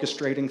 is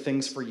orchestrating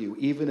things for you,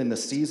 even in the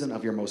season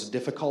of your most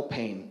difficult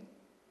pain,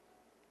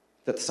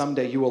 that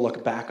someday you will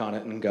look back on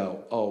it and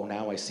go, oh,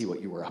 now I see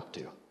what you were up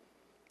to.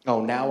 Oh,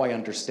 now I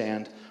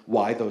understand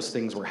why those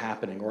things were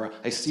happening, or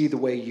I see the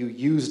way you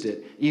used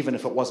it, even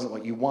if it wasn't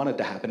what you wanted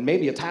to happen.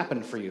 Maybe it's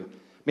happened for you.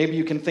 Maybe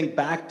you can think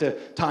back to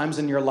times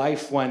in your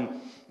life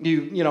when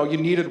you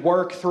needed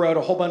work, threw out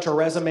a whole bunch of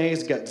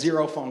resumes, got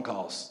 0 phone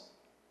calls.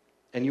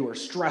 And you were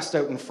stressed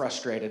out and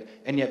frustrated.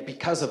 And yet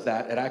because of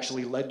that, it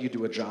actually led you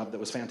to a job that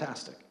was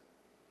fantastic.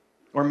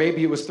 Or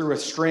maybe it was through a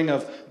string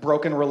of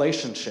broken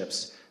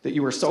relationships that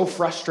you were so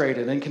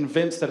frustrated and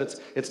convinced that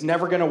it's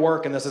never going to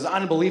work and this is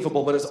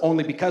unbelievable, but it's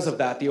only because of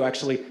that you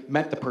actually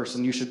met the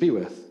person you should be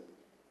with.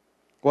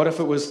 What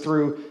if it was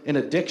through an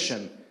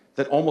addiction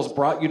that almost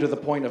brought you to the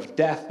point of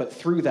death, but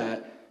through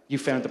that, you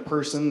found the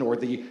person or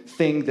the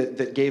thing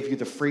that gave you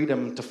the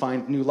freedom to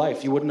find new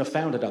life? You wouldn't have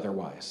found it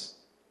otherwise.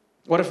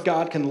 What if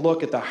God can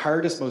look at the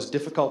hardest, most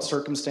difficult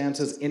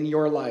circumstances in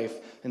your life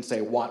and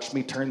say, watch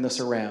me turn this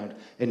around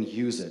and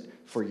use it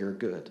for your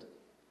good?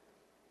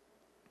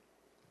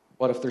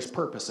 What if there's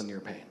purpose in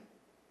your pain?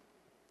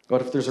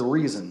 What if there's a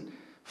reason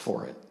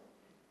for it?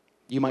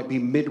 You might be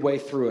midway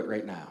through it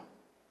right now.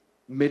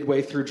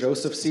 Midway through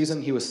Joseph's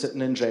season, he was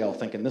sitting in jail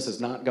thinking, this is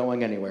not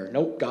going anywhere.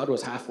 Nope, God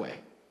was halfway.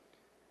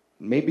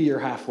 Maybe you're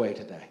halfway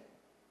today,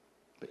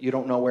 but you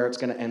don't know where it's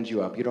going to end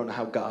you up. You don't know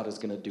how God is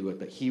going to do it,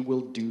 but he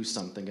will do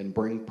something and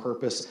bring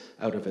purpose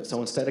out of it.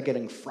 So instead of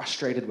getting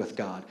frustrated with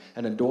God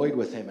and annoyed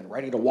with him and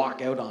ready to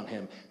walk out on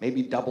him,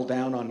 maybe double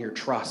down on your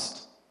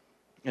trust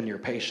and your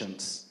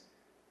patience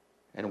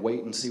and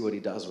wait and see what he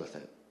does with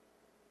it.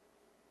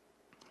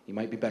 You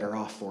might be better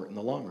off for it in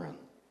the long run.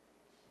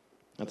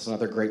 That's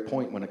another great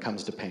point when it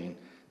comes to pain.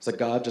 It's that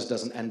God just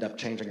doesn't end up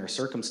changing our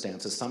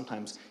circumstances.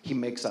 Sometimes he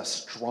makes us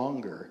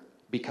stronger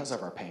because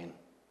of our pain.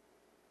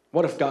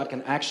 What if God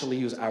can actually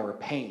use our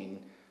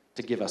pain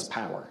to give us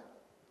power?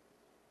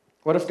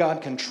 What if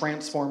God can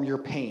transform your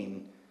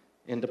pain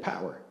into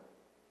power?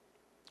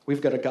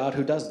 We've got a God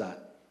who does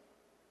that.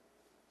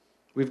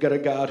 We've got a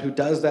God who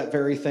does that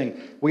very thing.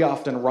 We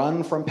often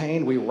run from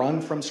pain, we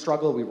run from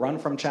struggle, we run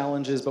from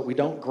challenges, but we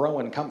don't grow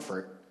in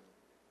comfort.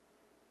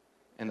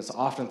 And it's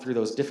often through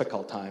those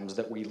difficult times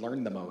that we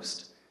learn the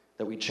most,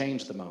 that we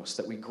change the most,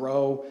 that we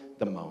grow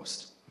the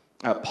most.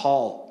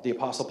 The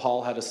Apostle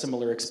Paul, had a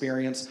similar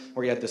experience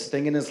where he had this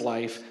thing in his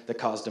life that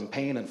caused him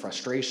pain and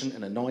frustration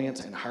and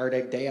annoyance and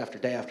heartache day after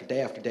day after day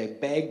after day,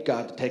 begged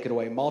God to take it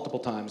away multiple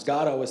times.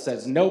 God always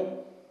says, nope.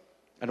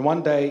 And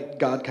one day,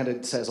 God kind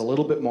of says a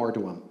little bit more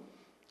to him.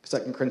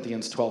 2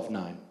 Corinthians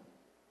 12:9.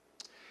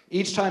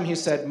 Each time he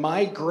said,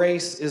 my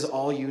grace is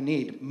all you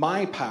need.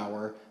 My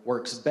power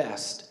works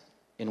best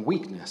in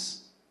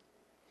weakness.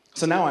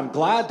 So now I'm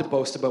glad to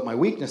boast about my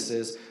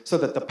weaknesses so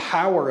that the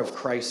power of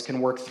Christ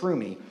can work through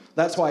me.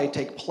 That's why I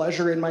take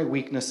pleasure in my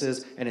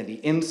weaknesses and in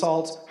the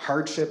insults,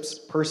 hardships,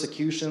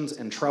 persecutions,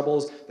 and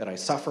troubles that I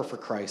suffer for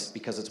Christ,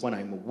 because it's when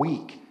I'm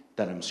weak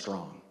that I'm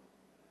strong.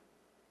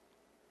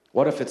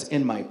 What if it's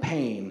in my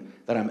pain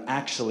that I'm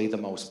actually the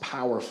most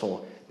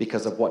powerful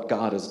because of what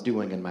God is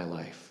doing in my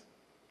life?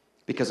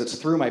 Because it's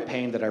through my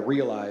pain that I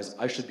realize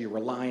I should be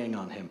relying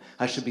on him.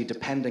 I should be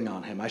depending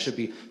on him. I should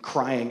be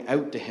crying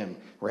out to him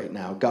right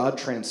now. God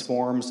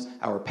transforms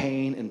our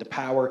pain into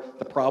power.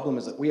 The problem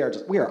is that we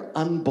are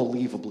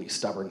unbelievably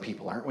stubborn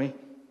people, aren't we?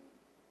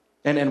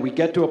 And we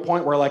get to a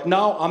point where like,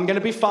 no, I'm going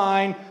to be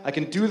fine. I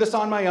can do this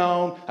on my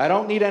own. I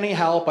don't need any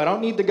help. I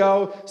don't need to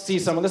go see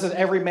someone. This is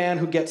every man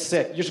who gets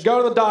sick. You should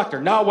go to the doctor.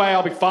 No way,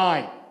 I'll be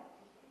fine.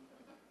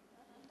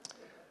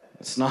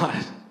 It's not.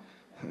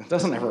 It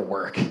doesn't ever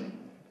work.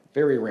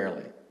 Very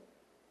rarely.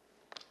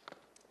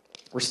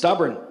 We're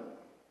stubborn.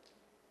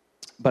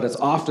 But it's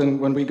often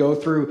when we go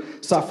through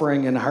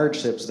suffering and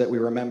hardships that we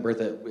remember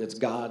that it's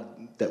God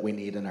that we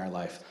need in our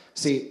life.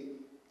 See,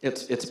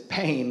 it's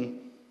pain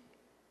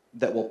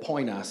that will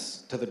point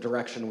us to the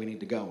direction we need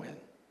to go in.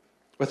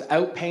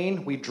 Without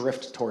pain, we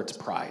drift towards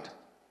pride.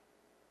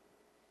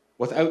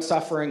 Without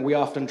suffering, we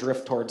often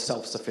drift towards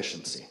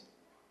self-sufficiency.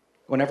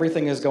 When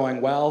everything is going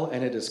well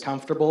and it is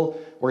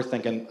comfortable, we're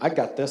thinking, I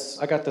got this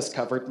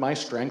covered, my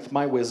strength,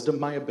 my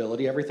wisdom, my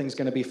ability, everything's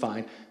going to be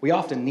fine. We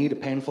often need a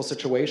painful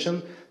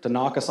situation to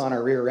knock us on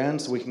our rear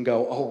end so we can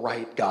go, oh,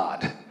 right,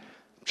 God,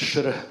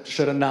 should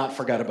have not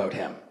forgot about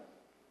him.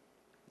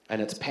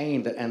 And it's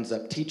pain that ends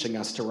up teaching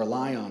us to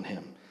rely on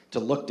him, to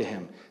look to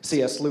him.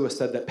 C.S. Lewis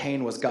said that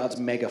pain was God's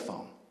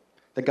megaphone,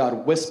 that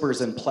God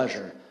whispers in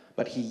pleasure,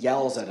 but he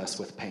yells at us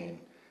with pain.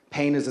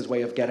 Pain is his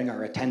way of getting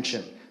our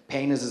attention.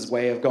 Pain is his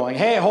way of going,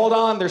 hey, hold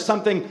on, there's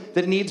something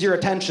that needs your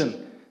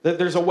attention. That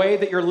there's a way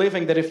that you're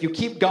living that if you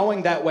keep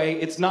going that way,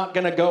 it's not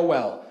going to go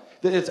well.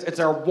 That it's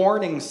our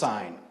warning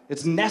sign.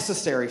 It's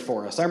necessary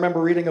for us. I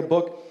remember reading a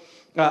book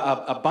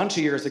a bunch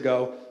of years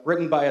ago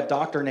written by a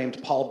doctor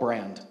named Paul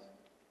Brand.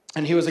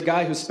 And he was a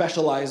guy who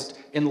specialized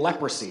in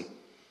leprosy.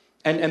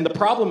 And the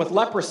problem with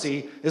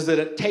leprosy is that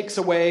it takes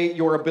away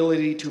your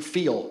ability to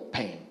feel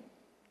pain.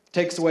 It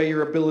takes away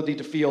your ability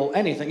to feel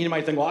anything. You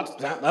might think, well,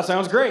 that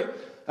sounds great.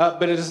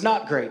 But it is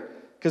not great,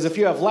 because if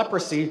you have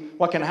leprosy,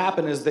 what can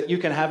happen is that you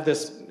can have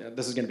this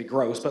is going to be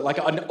gross, but like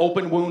an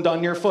open wound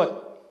on your foot,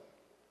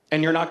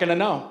 and you're not going to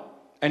know.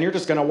 And you're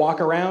just going to walk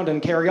around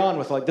and carry on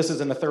with, like, this is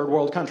in a third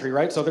world country,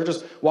 right? So they're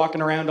just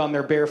walking around on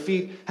their bare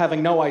feet,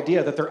 having no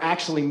idea that they're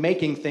actually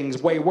making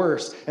things way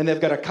worse. And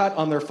they've got a cut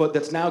on their foot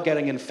that's now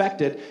getting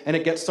infected, and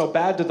it gets so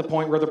bad to the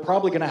point where they're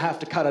probably going to have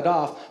to cut it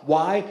off.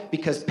 Why?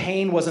 Because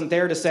pain wasn't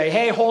there to say,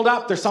 hey, hold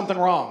up, there's something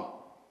wrong.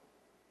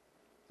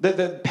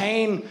 The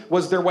pain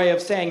was their way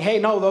of saying, hey,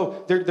 no,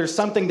 though, there's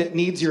something that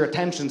needs your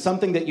attention,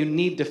 something that you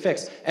need to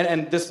fix.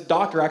 And this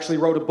doctor actually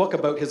wrote a book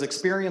about his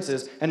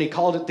experiences, and he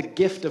called it The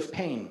Gift of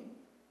Pain.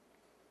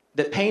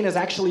 That pain is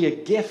actually a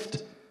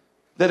gift.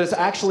 That it's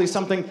actually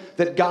something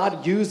that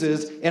God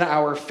uses in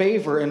our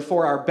favor and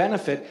for our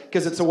benefit,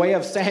 because it's a way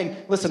of saying,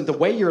 listen, the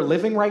way you're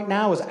living right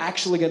now is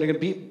actually going to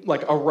be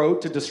like a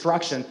road to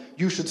destruction.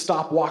 You should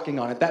stop walking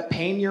on it. That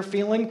pain you're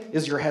feeling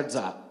is your heads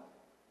up.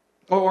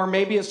 Or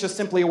maybe it's just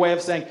simply a way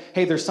of saying,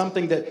 hey, there's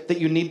something that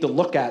you need to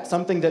look at,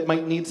 something that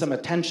might need some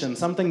attention,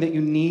 something that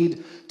you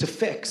need to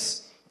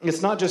fix.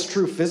 It's not just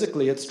true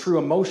physically, it's true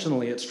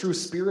emotionally, it's true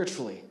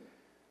spiritually.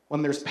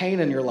 When there's pain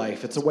in your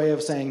life, it's a way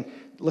of saying,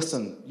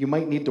 listen, you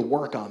might need to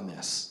work on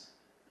this.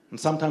 And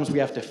sometimes we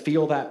have to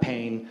feel that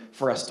pain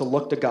for us to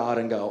look to God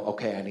and go,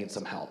 okay, I need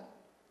some help.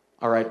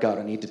 All right, God,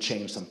 I need to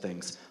change some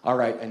things. All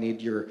right, I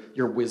need your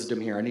wisdom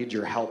here. I need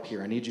your help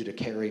here. I need you to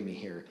carry me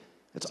here.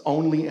 It's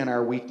only in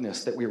our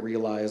weakness that we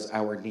realize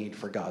our need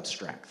for God's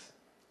strength.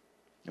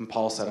 And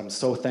Paul said, I'm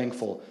so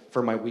thankful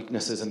for my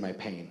weaknesses and my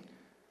pain,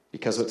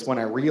 because it's when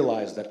I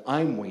realize that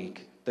I'm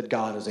weak that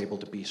God is able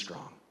to be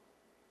strong.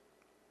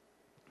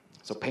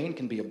 So pain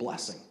can be a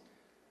blessing.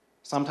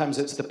 Sometimes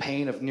it's the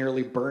pain of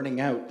nearly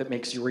burning out that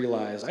makes you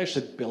realize I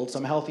should build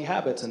some healthy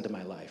habits into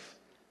my life.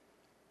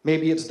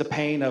 Maybe it's the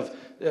pain of,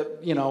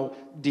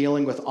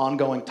 dealing with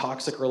ongoing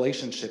toxic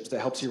relationships that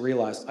helps you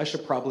realize I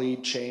should probably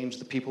change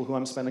the people who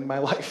I'm spending my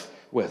life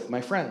with, my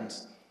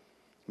friends.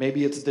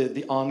 Maybe it's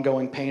the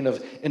ongoing pain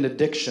of an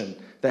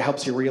addiction that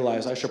helps you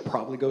realize I should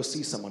probably go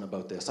see someone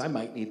about this. I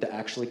might need to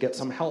actually get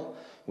some help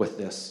with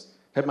this.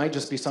 It might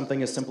just be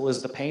something as simple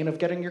as the pain of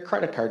getting your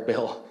credit card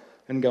bill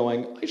and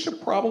going, I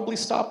should probably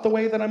stop the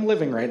way that I'm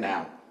living right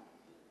now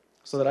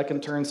so that I can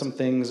turn some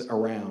things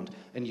around.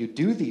 And you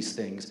do these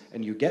things,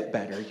 and you get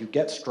better, you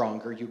get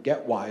stronger, you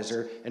get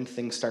wiser, and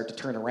things start to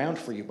turn around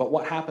for you. But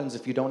what happens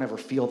if you don't ever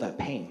feel that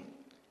pain?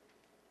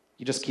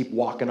 You just keep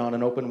walking on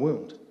an open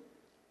wound.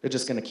 It's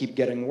just going to keep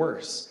getting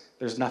worse.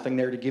 There's nothing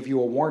there to give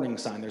you a warning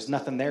sign. There's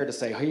nothing there to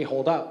say, hey,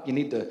 hold up, you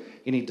need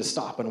to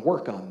stop and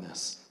work on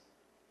this.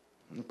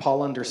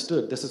 Paul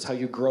understood this is how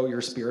you grow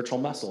your spiritual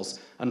muscles.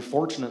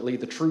 Unfortunately,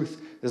 the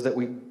truth is that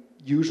we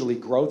usually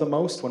grow the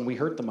most when we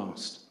hurt the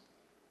most.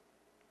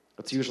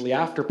 It's usually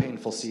after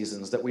painful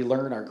seasons that we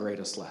learn our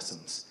greatest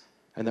lessons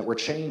and that we're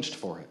changed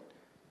for it.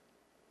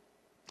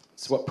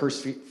 It's what 1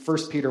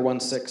 Peter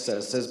 1:6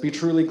 says, be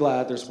truly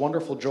glad, there's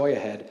wonderful joy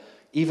ahead,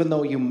 even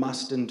though you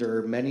must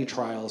endure many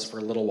trials for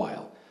a little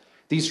while.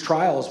 These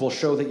trials will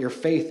show that your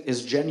faith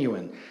is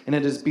genuine, and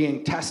it is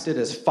being tested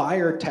as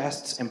fire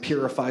tests and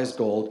purifies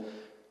gold,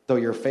 though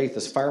your faith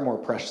is far more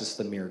precious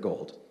than mere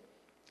gold.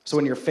 So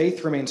when your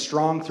faith remains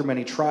strong through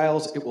many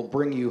trials, it will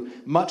bring you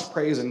much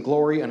praise and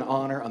glory and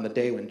honor on the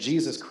day when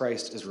Jesus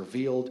Christ is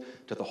revealed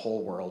to the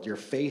whole world. Your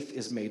faith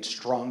is made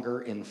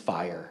stronger in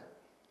fire.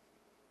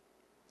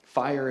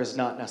 Fire is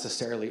not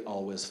necessarily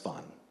always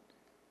fun,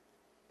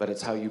 but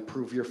it's how you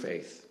prove your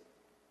faith.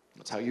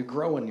 It's how you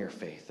grow in your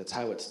faith. It's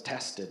how it's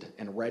tested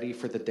and ready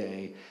for the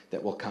day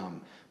that will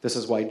come. This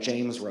is why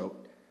James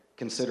wrote,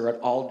 consider it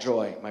all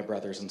joy, my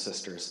brothers and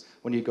sisters,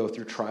 when you go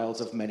through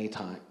trials of many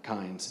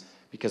kinds,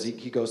 because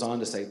he goes on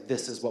to say,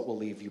 this is what will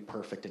leave you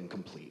perfect and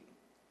complete.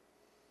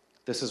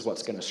 This is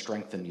what's going to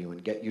strengthen you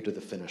and get you to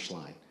the finish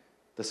line.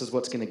 This is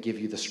what's going to give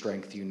you the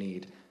strength you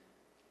need.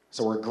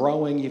 So we're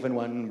growing even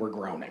when we're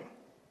groaning.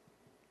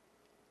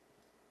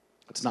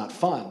 It's not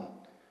fun,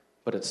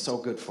 but it's so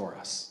good for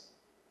us.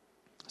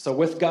 So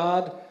with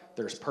God,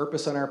 there's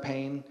purpose in our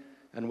pain,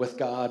 and with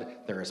God,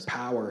 there is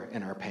power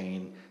in our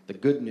pain. The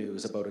good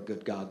news about a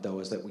good God, though,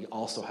 is that we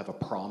also have a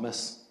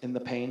promise in the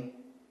pain,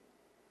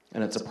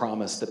 and it's a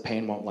promise that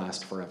pain won't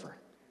last forever.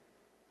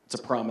 It's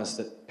a promise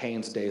that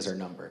pain's days are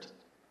numbered,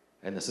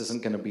 and this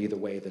isn't going to be the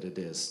way that it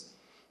is.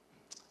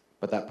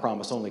 But that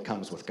promise only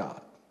comes with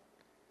God.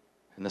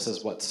 And this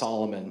is what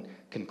Solomon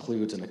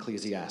concludes in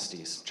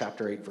Ecclesiastes,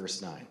 chapter 8,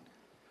 verse 9.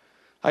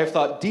 I have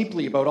thought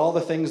deeply about all the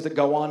things that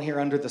go on here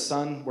under the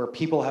sun, where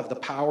people have the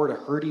power to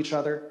hurt each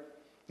other.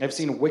 I've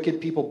seen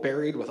wicked people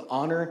buried with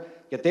honor,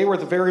 yet they were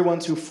the very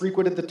ones who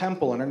frequented the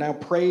temple and are now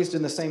praised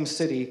in the same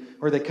city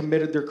where they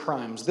committed their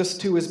crimes. This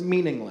too is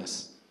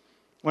meaningless.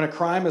 When a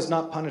crime is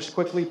not punished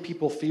quickly,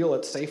 people feel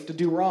it's safe to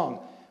do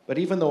wrong. But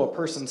even though a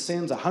person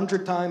sins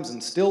 100 times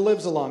and still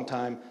lives a long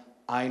time,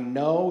 I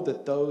know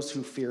that those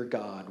who fear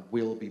God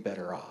will be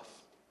better off.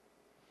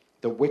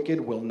 The wicked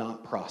will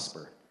not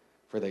prosper,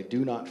 for they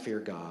do not fear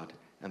God,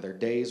 and their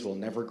days will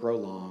never grow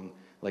long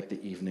like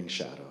the evening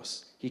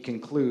shadows. He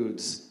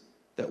concludes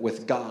that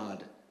with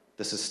God,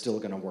 this is still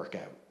going to work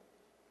out.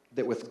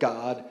 That with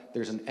God,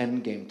 there's an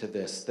end game to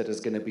this that is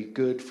going to be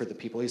good for the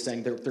people. He's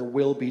saying there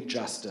will be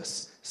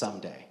justice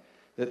someday,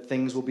 that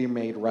things will be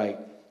made right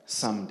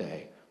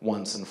someday,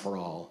 once and for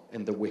all,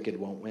 and the wicked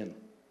won't win.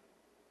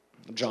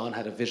 John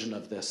had a vision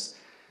of this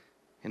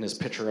in his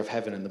picture of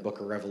heaven in the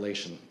book of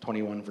Revelation,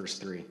 21 verse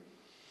 3. He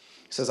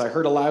says, I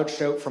heard a loud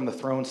shout from the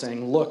throne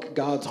saying, look,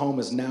 God's home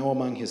is now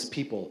among his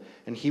people,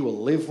 and he will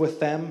live with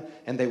them,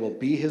 and they will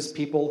be his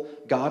people.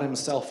 God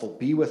himself will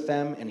be with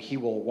them, and he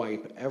will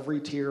wipe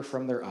every tear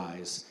from their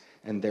eyes,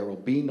 and there will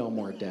be no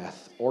more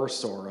death, or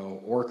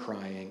sorrow, or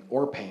crying,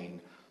 or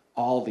pain.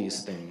 All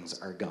these things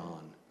are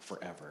gone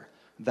forever.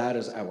 That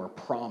is our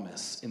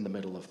promise in the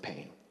middle of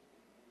pain.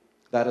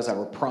 That is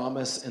our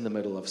promise in the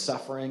middle of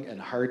suffering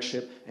and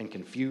hardship and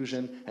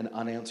confusion and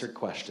unanswered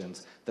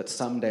questions, that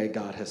someday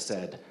God has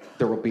said,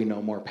 there will be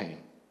no more pain.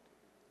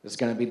 It's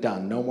going to be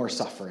done. No more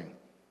suffering.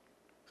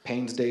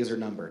 Pain's days are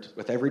numbered.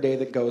 With every day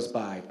that goes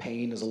by,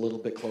 pain is a little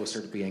bit closer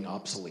to being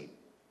obsolete.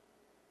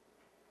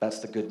 That's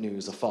the good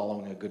news of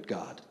following a good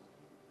God.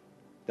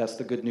 That's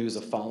the good news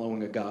of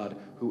following a God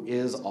who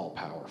is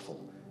all-powerful,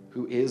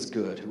 who is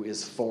good, who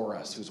is for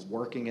us, who's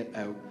working it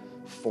out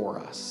for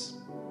us.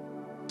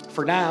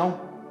 For now,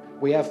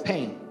 we have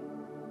pain.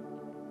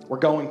 We're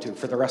going to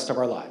for the rest of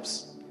our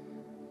lives.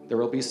 There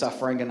will be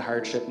suffering and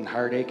hardship and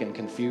heartache and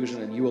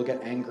confusion, and you will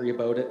get angry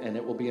about it, and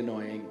it will be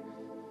annoying.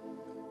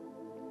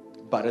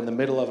 But in the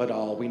middle of it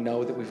all, we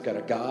know that we've got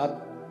a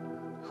God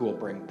who will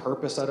bring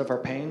purpose out of our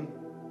pain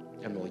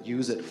and will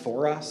use it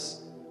for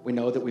us. We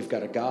know that we've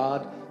got a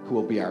God who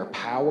will be our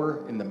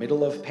power in the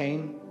middle of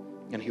pain,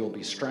 and he will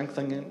be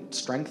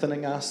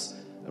strengthening us.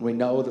 And we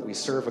know that we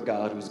serve a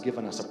God who's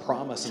given us a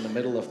promise in the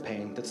middle of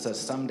pain that says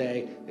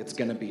someday it's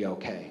going to be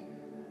okay.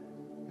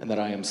 And that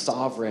I am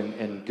sovereign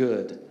and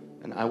good,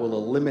 and I will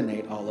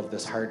eliminate all of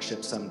this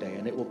hardship someday,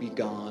 and it will be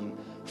gone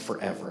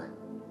forever.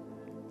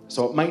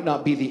 So it might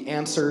not be the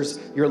answers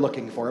you're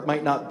looking for. It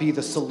might not be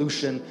the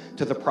solution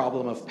to the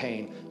problem of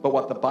pain. But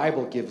what the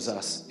Bible gives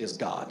us is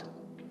God.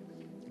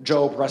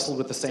 Job wrestled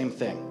with the same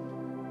thing.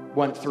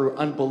 Went through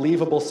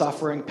unbelievable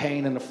suffering,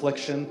 pain, and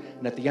affliction.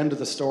 And at the end of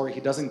the story, he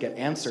doesn't get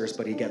answers,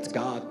 but he gets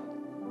God.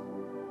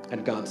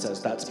 And God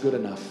says, that's good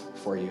enough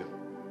for you.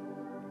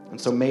 And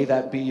so may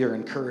that be your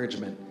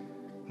encouragement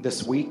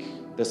this week,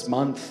 this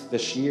month,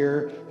 this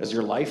year, as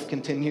your life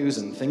continues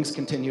and things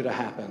continue to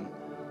happen.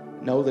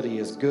 Know that he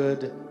is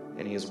good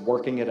and he is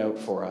working it out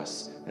for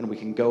us. And we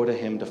can go to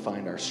him to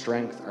find our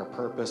strength, our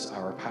purpose,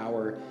 our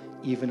power,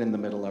 even in the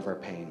middle of our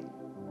pain.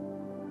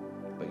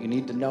 But you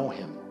need to know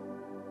him.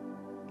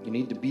 You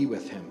need to be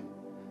with him.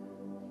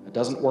 It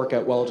doesn't work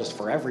out well just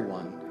for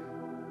everyone.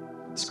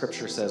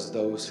 Scripture says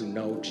those who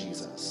know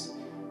Jesus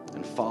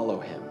and follow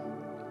him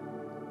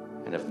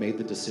and have made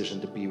the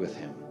decision to be with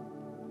him.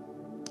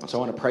 So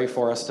I want to pray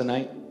for us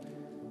tonight.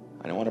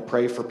 And I want to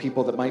pray for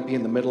people that might be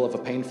in the middle of a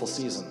painful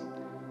season,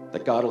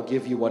 that God will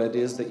give you what it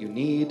is that you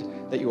need,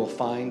 that you will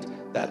find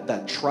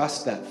that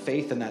trust, that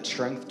faith, and that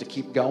strength to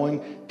keep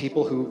going.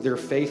 People who their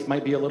faith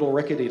might be a little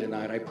rickety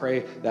tonight, I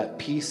pray that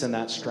peace and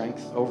that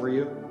strength over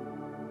you.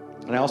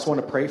 And I also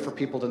want to pray for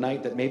people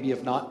tonight that maybe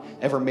have not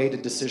ever made a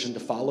decision to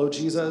follow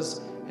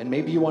Jesus, and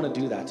maybe you want to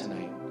do that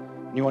tonight.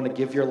 And you want to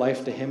give your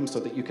life to him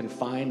so that you can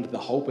find the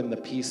hope and the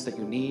peace that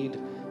you need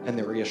and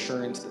the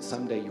reassurance that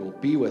someday you will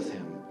be with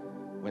him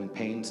when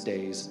pain's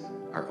days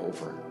are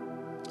over.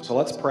 So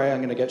let's pray. I'm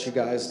going to get you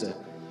guys to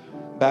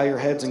bow your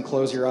heads and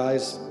close your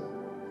eyes.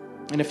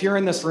 And if you're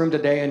in this room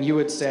today and you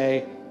would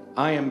say,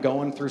 I am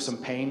going through some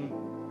pain,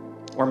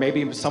 or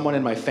maybe someone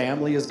in my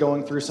family is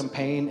going through some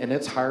pain and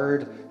it's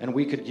hard and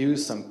we could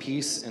use some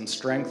peace and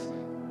strength,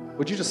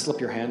 would you just slip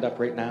your hand up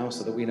right now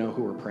so that we know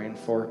who we're praying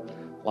for?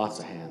 Lots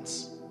of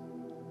hands.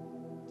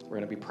 We're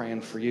going to be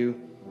praying for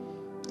you.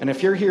 And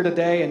if you're here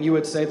today and you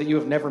would say that you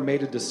have never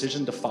made a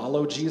decision to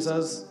follow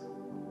Jesus,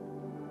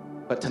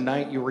 but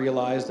tonight you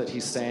realize that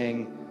he's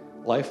saying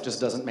life just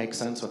doesn't make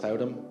sense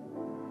without him,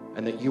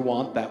 and that you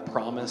want that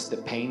promise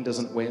that pain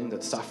doesn't win,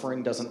 that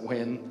suffering doesn't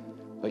win,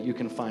 but you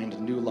can find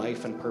new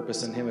life and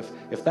purpose in him.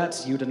 If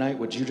that's you tonight,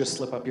 would you just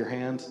slip up your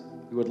hand?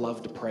 We would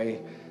love to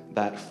pray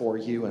that for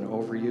you and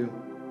over you.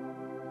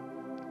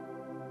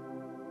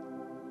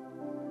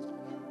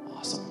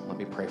 Awesome. Let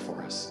me pray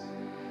for us.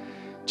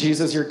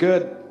 Jesus, you're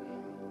good.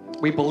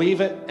 We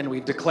believe it and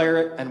we declare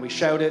it and we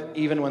shout it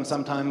even when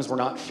sometimes we're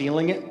not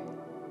feeling it.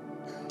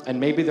 And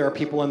maybe there are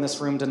people in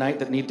this room tonight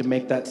that need to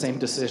make that same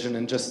decision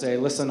and just say,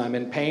 listen, I'm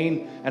in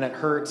pain and it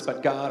hurts,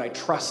 but God, I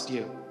trust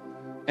you.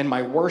 And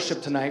my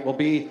worship tonight will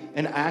be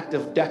an act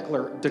of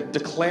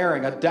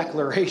declaring a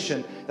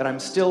declaration that I'm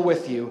still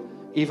with you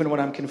even when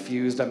I'm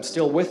confused. I'm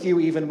still with you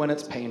even when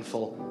it's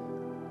painful.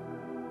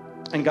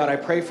 And God, I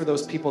pray for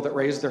those people that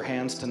raised their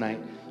hands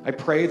tonight. I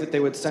pray that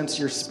they would sense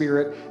your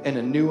spirit in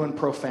a new and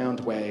profound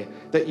way,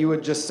 that you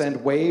would just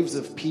send waves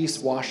of peace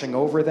washing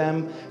over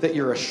them, that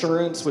your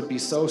assurance would be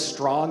so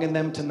strong in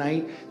them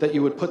tonight, that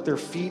you would put their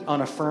feet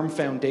on a firm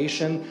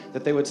foundation,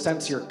 that they would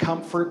sense your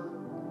comfort.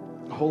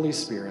 Holy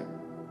Spirit.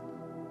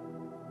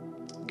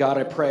 God,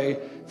 I pray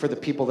for the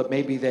people that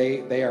maybe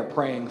they are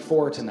praying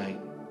for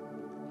tonight,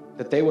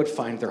 that they would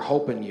find their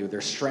hope in you,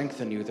 their strength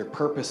in you, their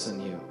purpose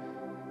in you,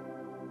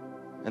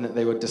 and that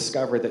they would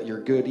discover that you're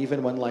good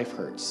even when life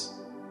hurts.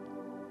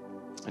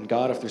 And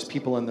God, if there's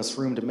people in this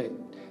room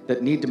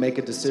that need to make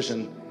a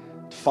decision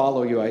to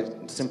follow you, I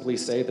simply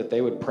say that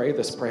they would pray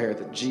this prayer,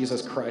 that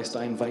Jesus Christ,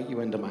 I invite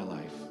you into my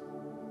life.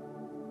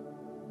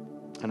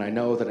 And I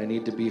know that I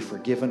need to be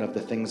forgiven of the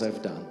things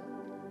I've done.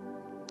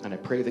 And I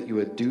pray that you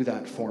would do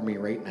that for me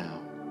right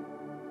now.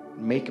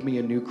 Make me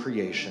a new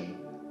creation.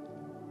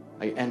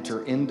 I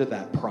enter into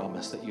that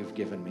promise that you've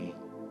given me,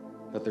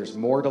 that there's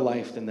more to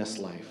life than this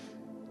life.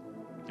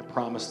 A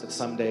promise that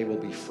someday we'll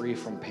be free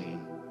from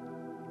pain.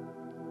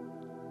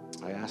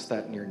 I ask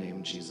that in your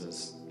name,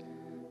 Jesus.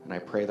 And I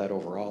pray that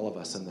over all of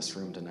us in this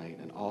room tonight,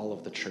 and all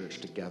of the church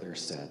together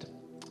said,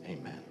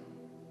 amen.